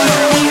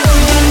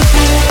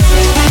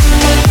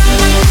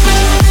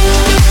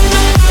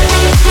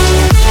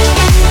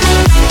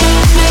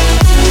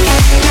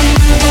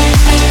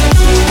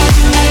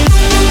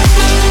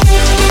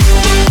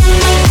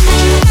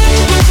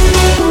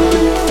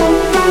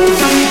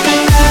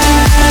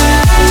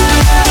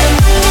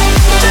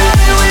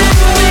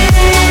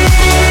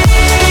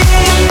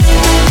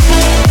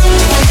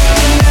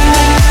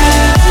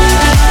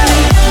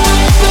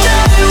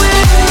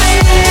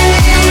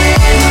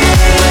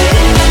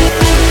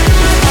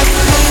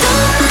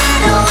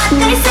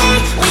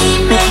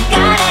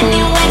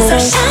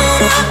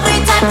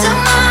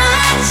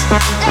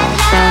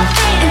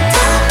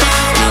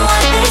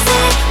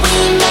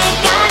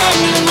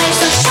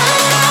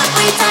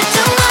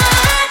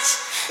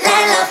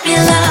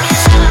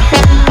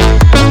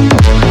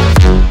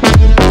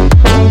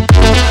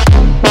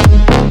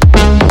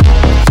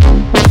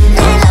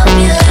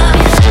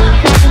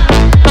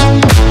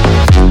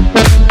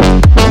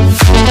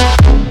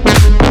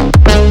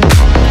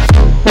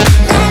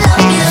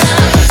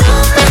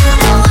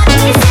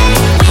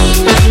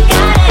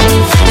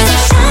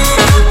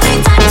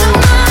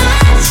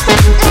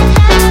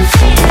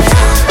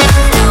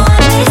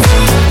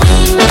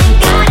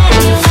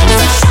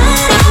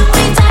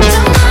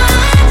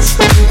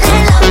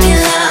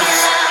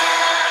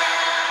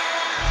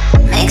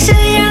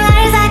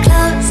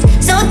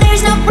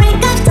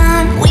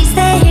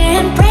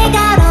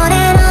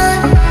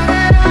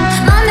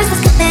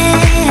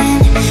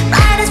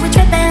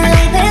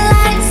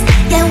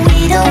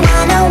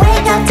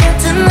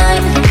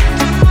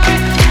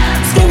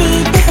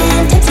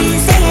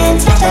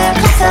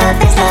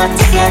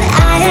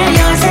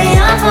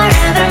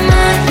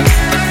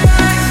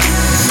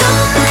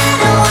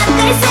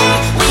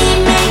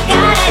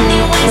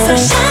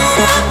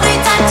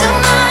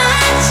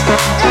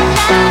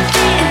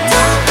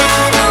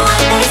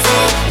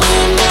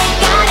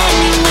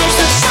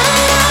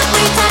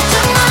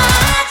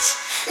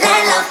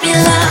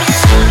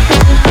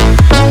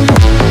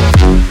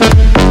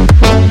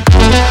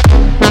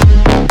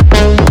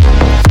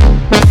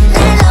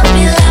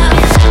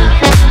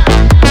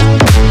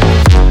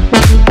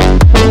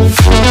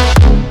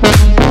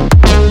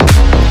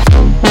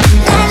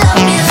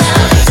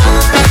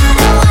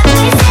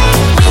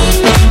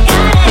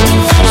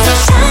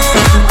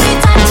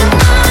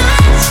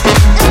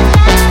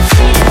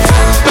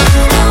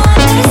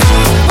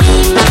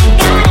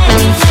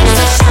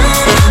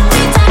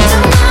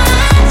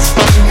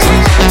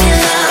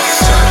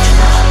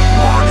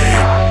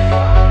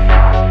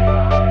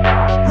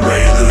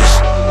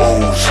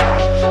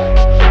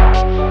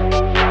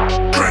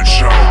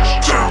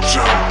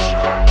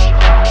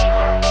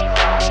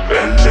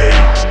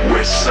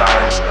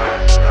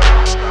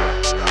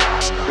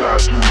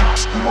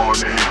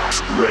 money,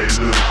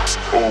 Raiders,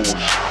 O's,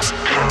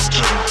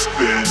 Compton,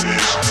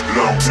 Venice,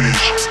 Long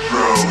Beach,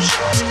 Rose,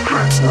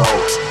 Crackdown,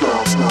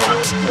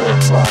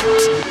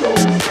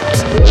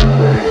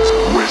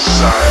 West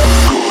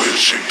Side, go ahead,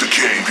 shake the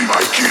game, be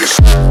my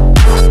guest.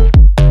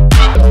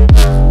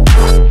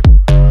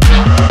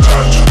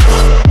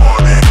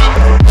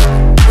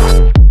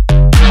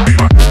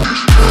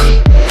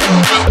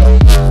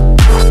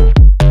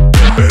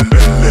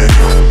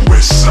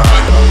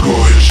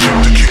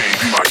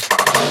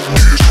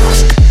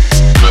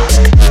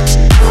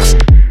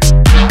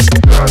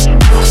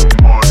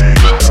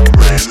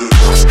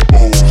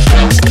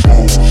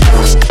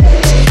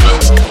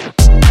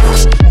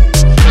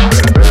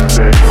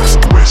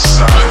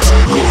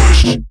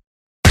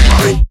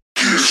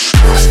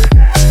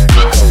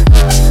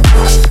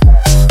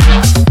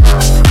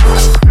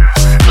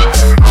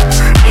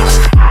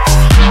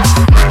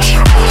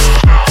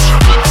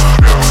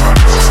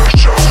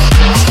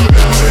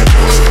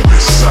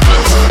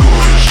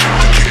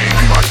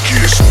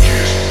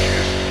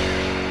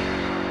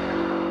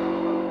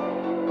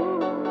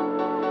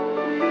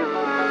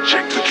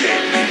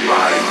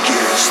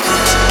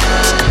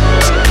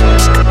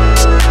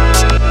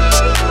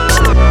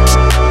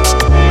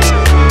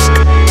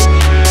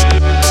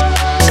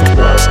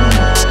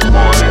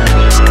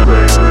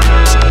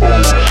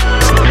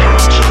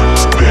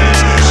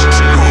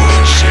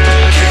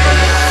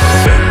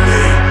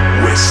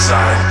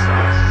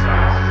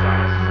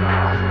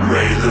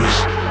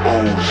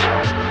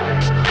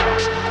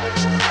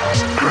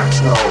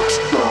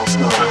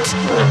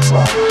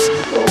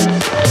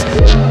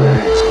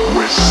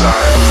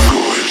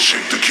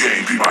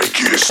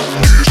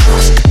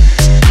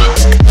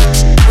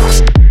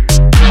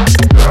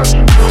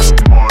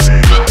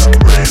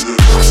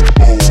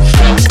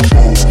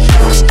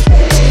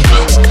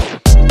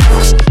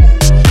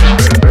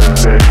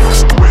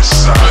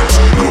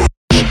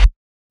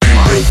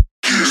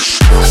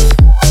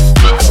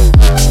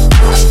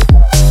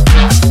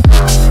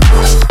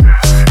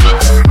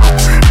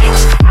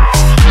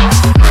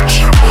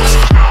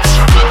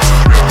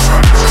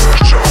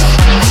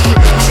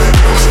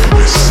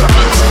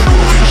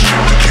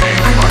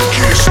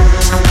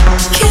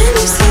 Can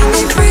you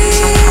see me?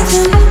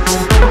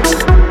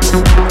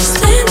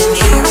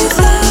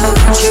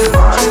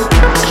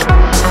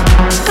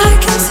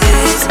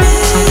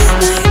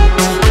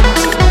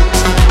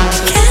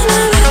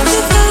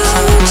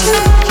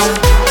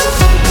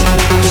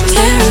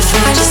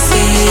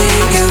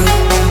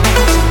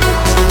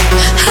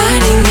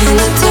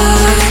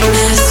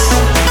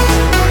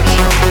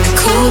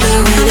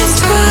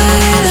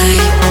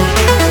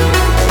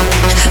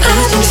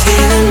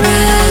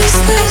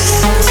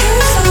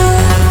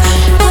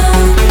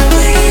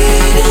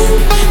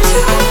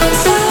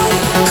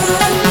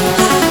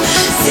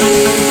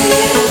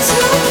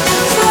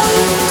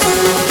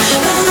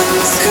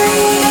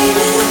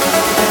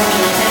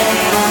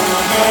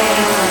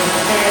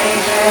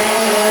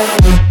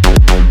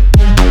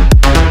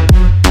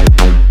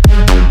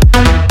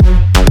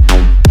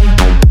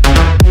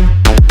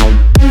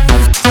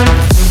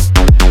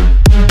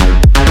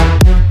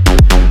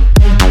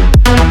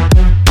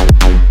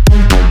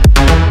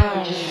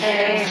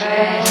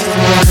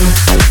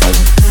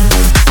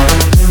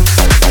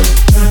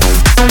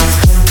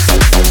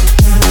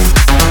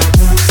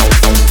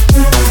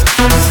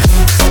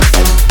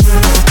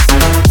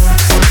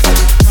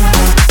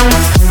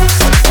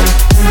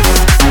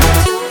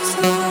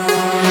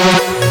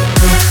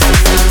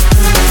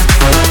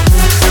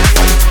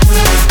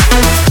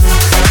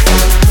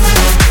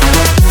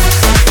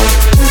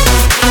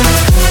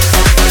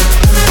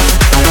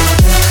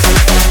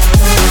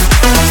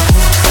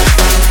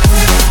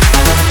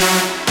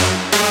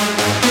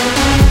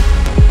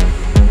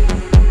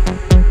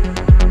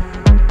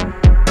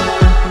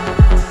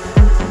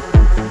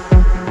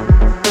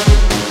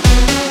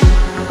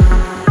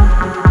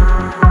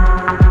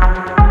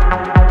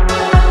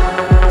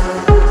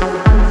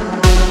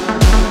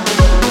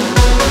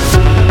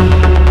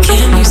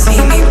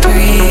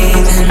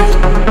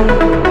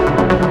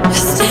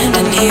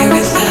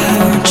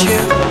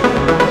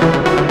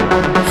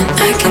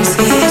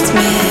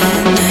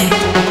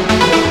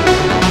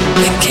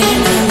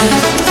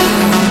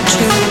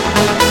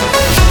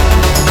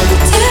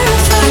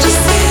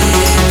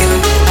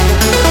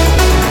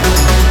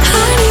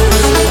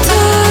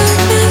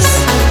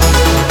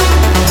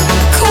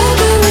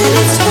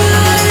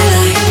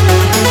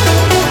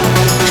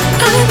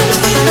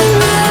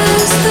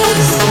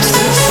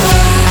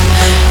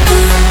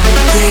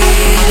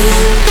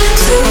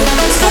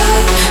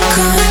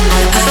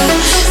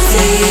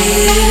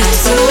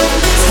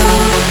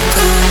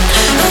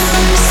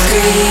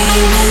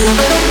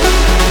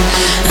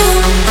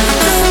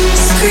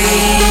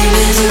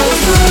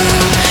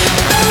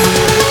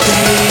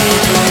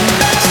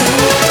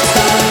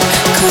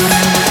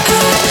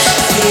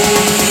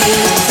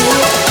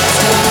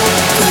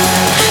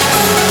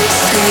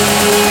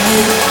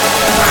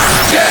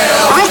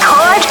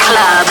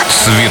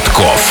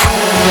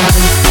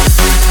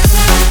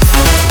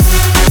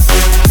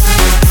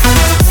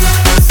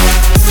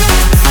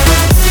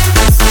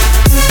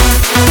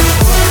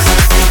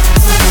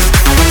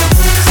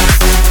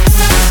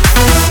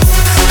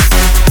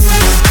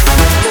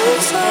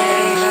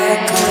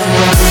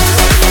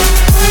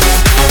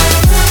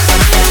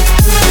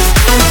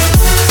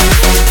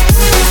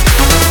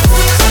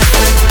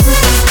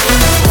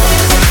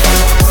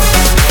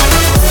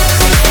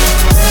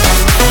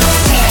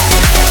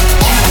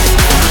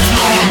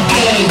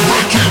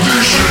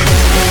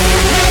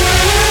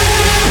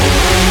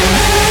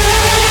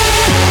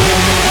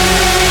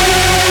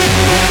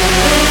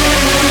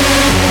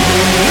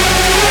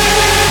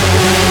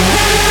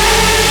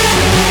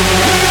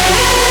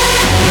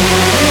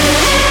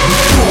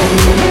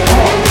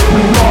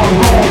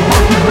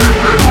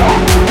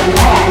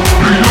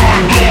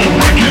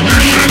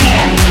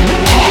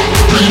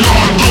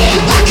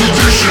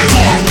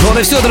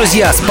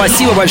 Друзья,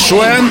 спасибо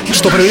большое,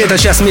 что провели этот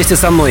час вместе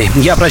со мной.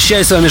 Я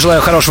прощаюсь с вами,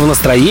 желаю хорошего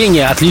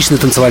настроения, отличной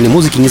танцевальной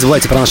музыки. Не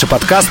забывайте про наши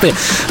подкасты.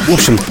 В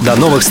общем, до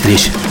новых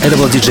встреч. Это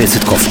был диджей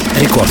Цветкоff.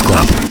 Рекорд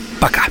Клаб.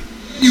 Пока.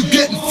 You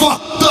getting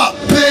fucked up,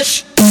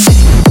 bitch.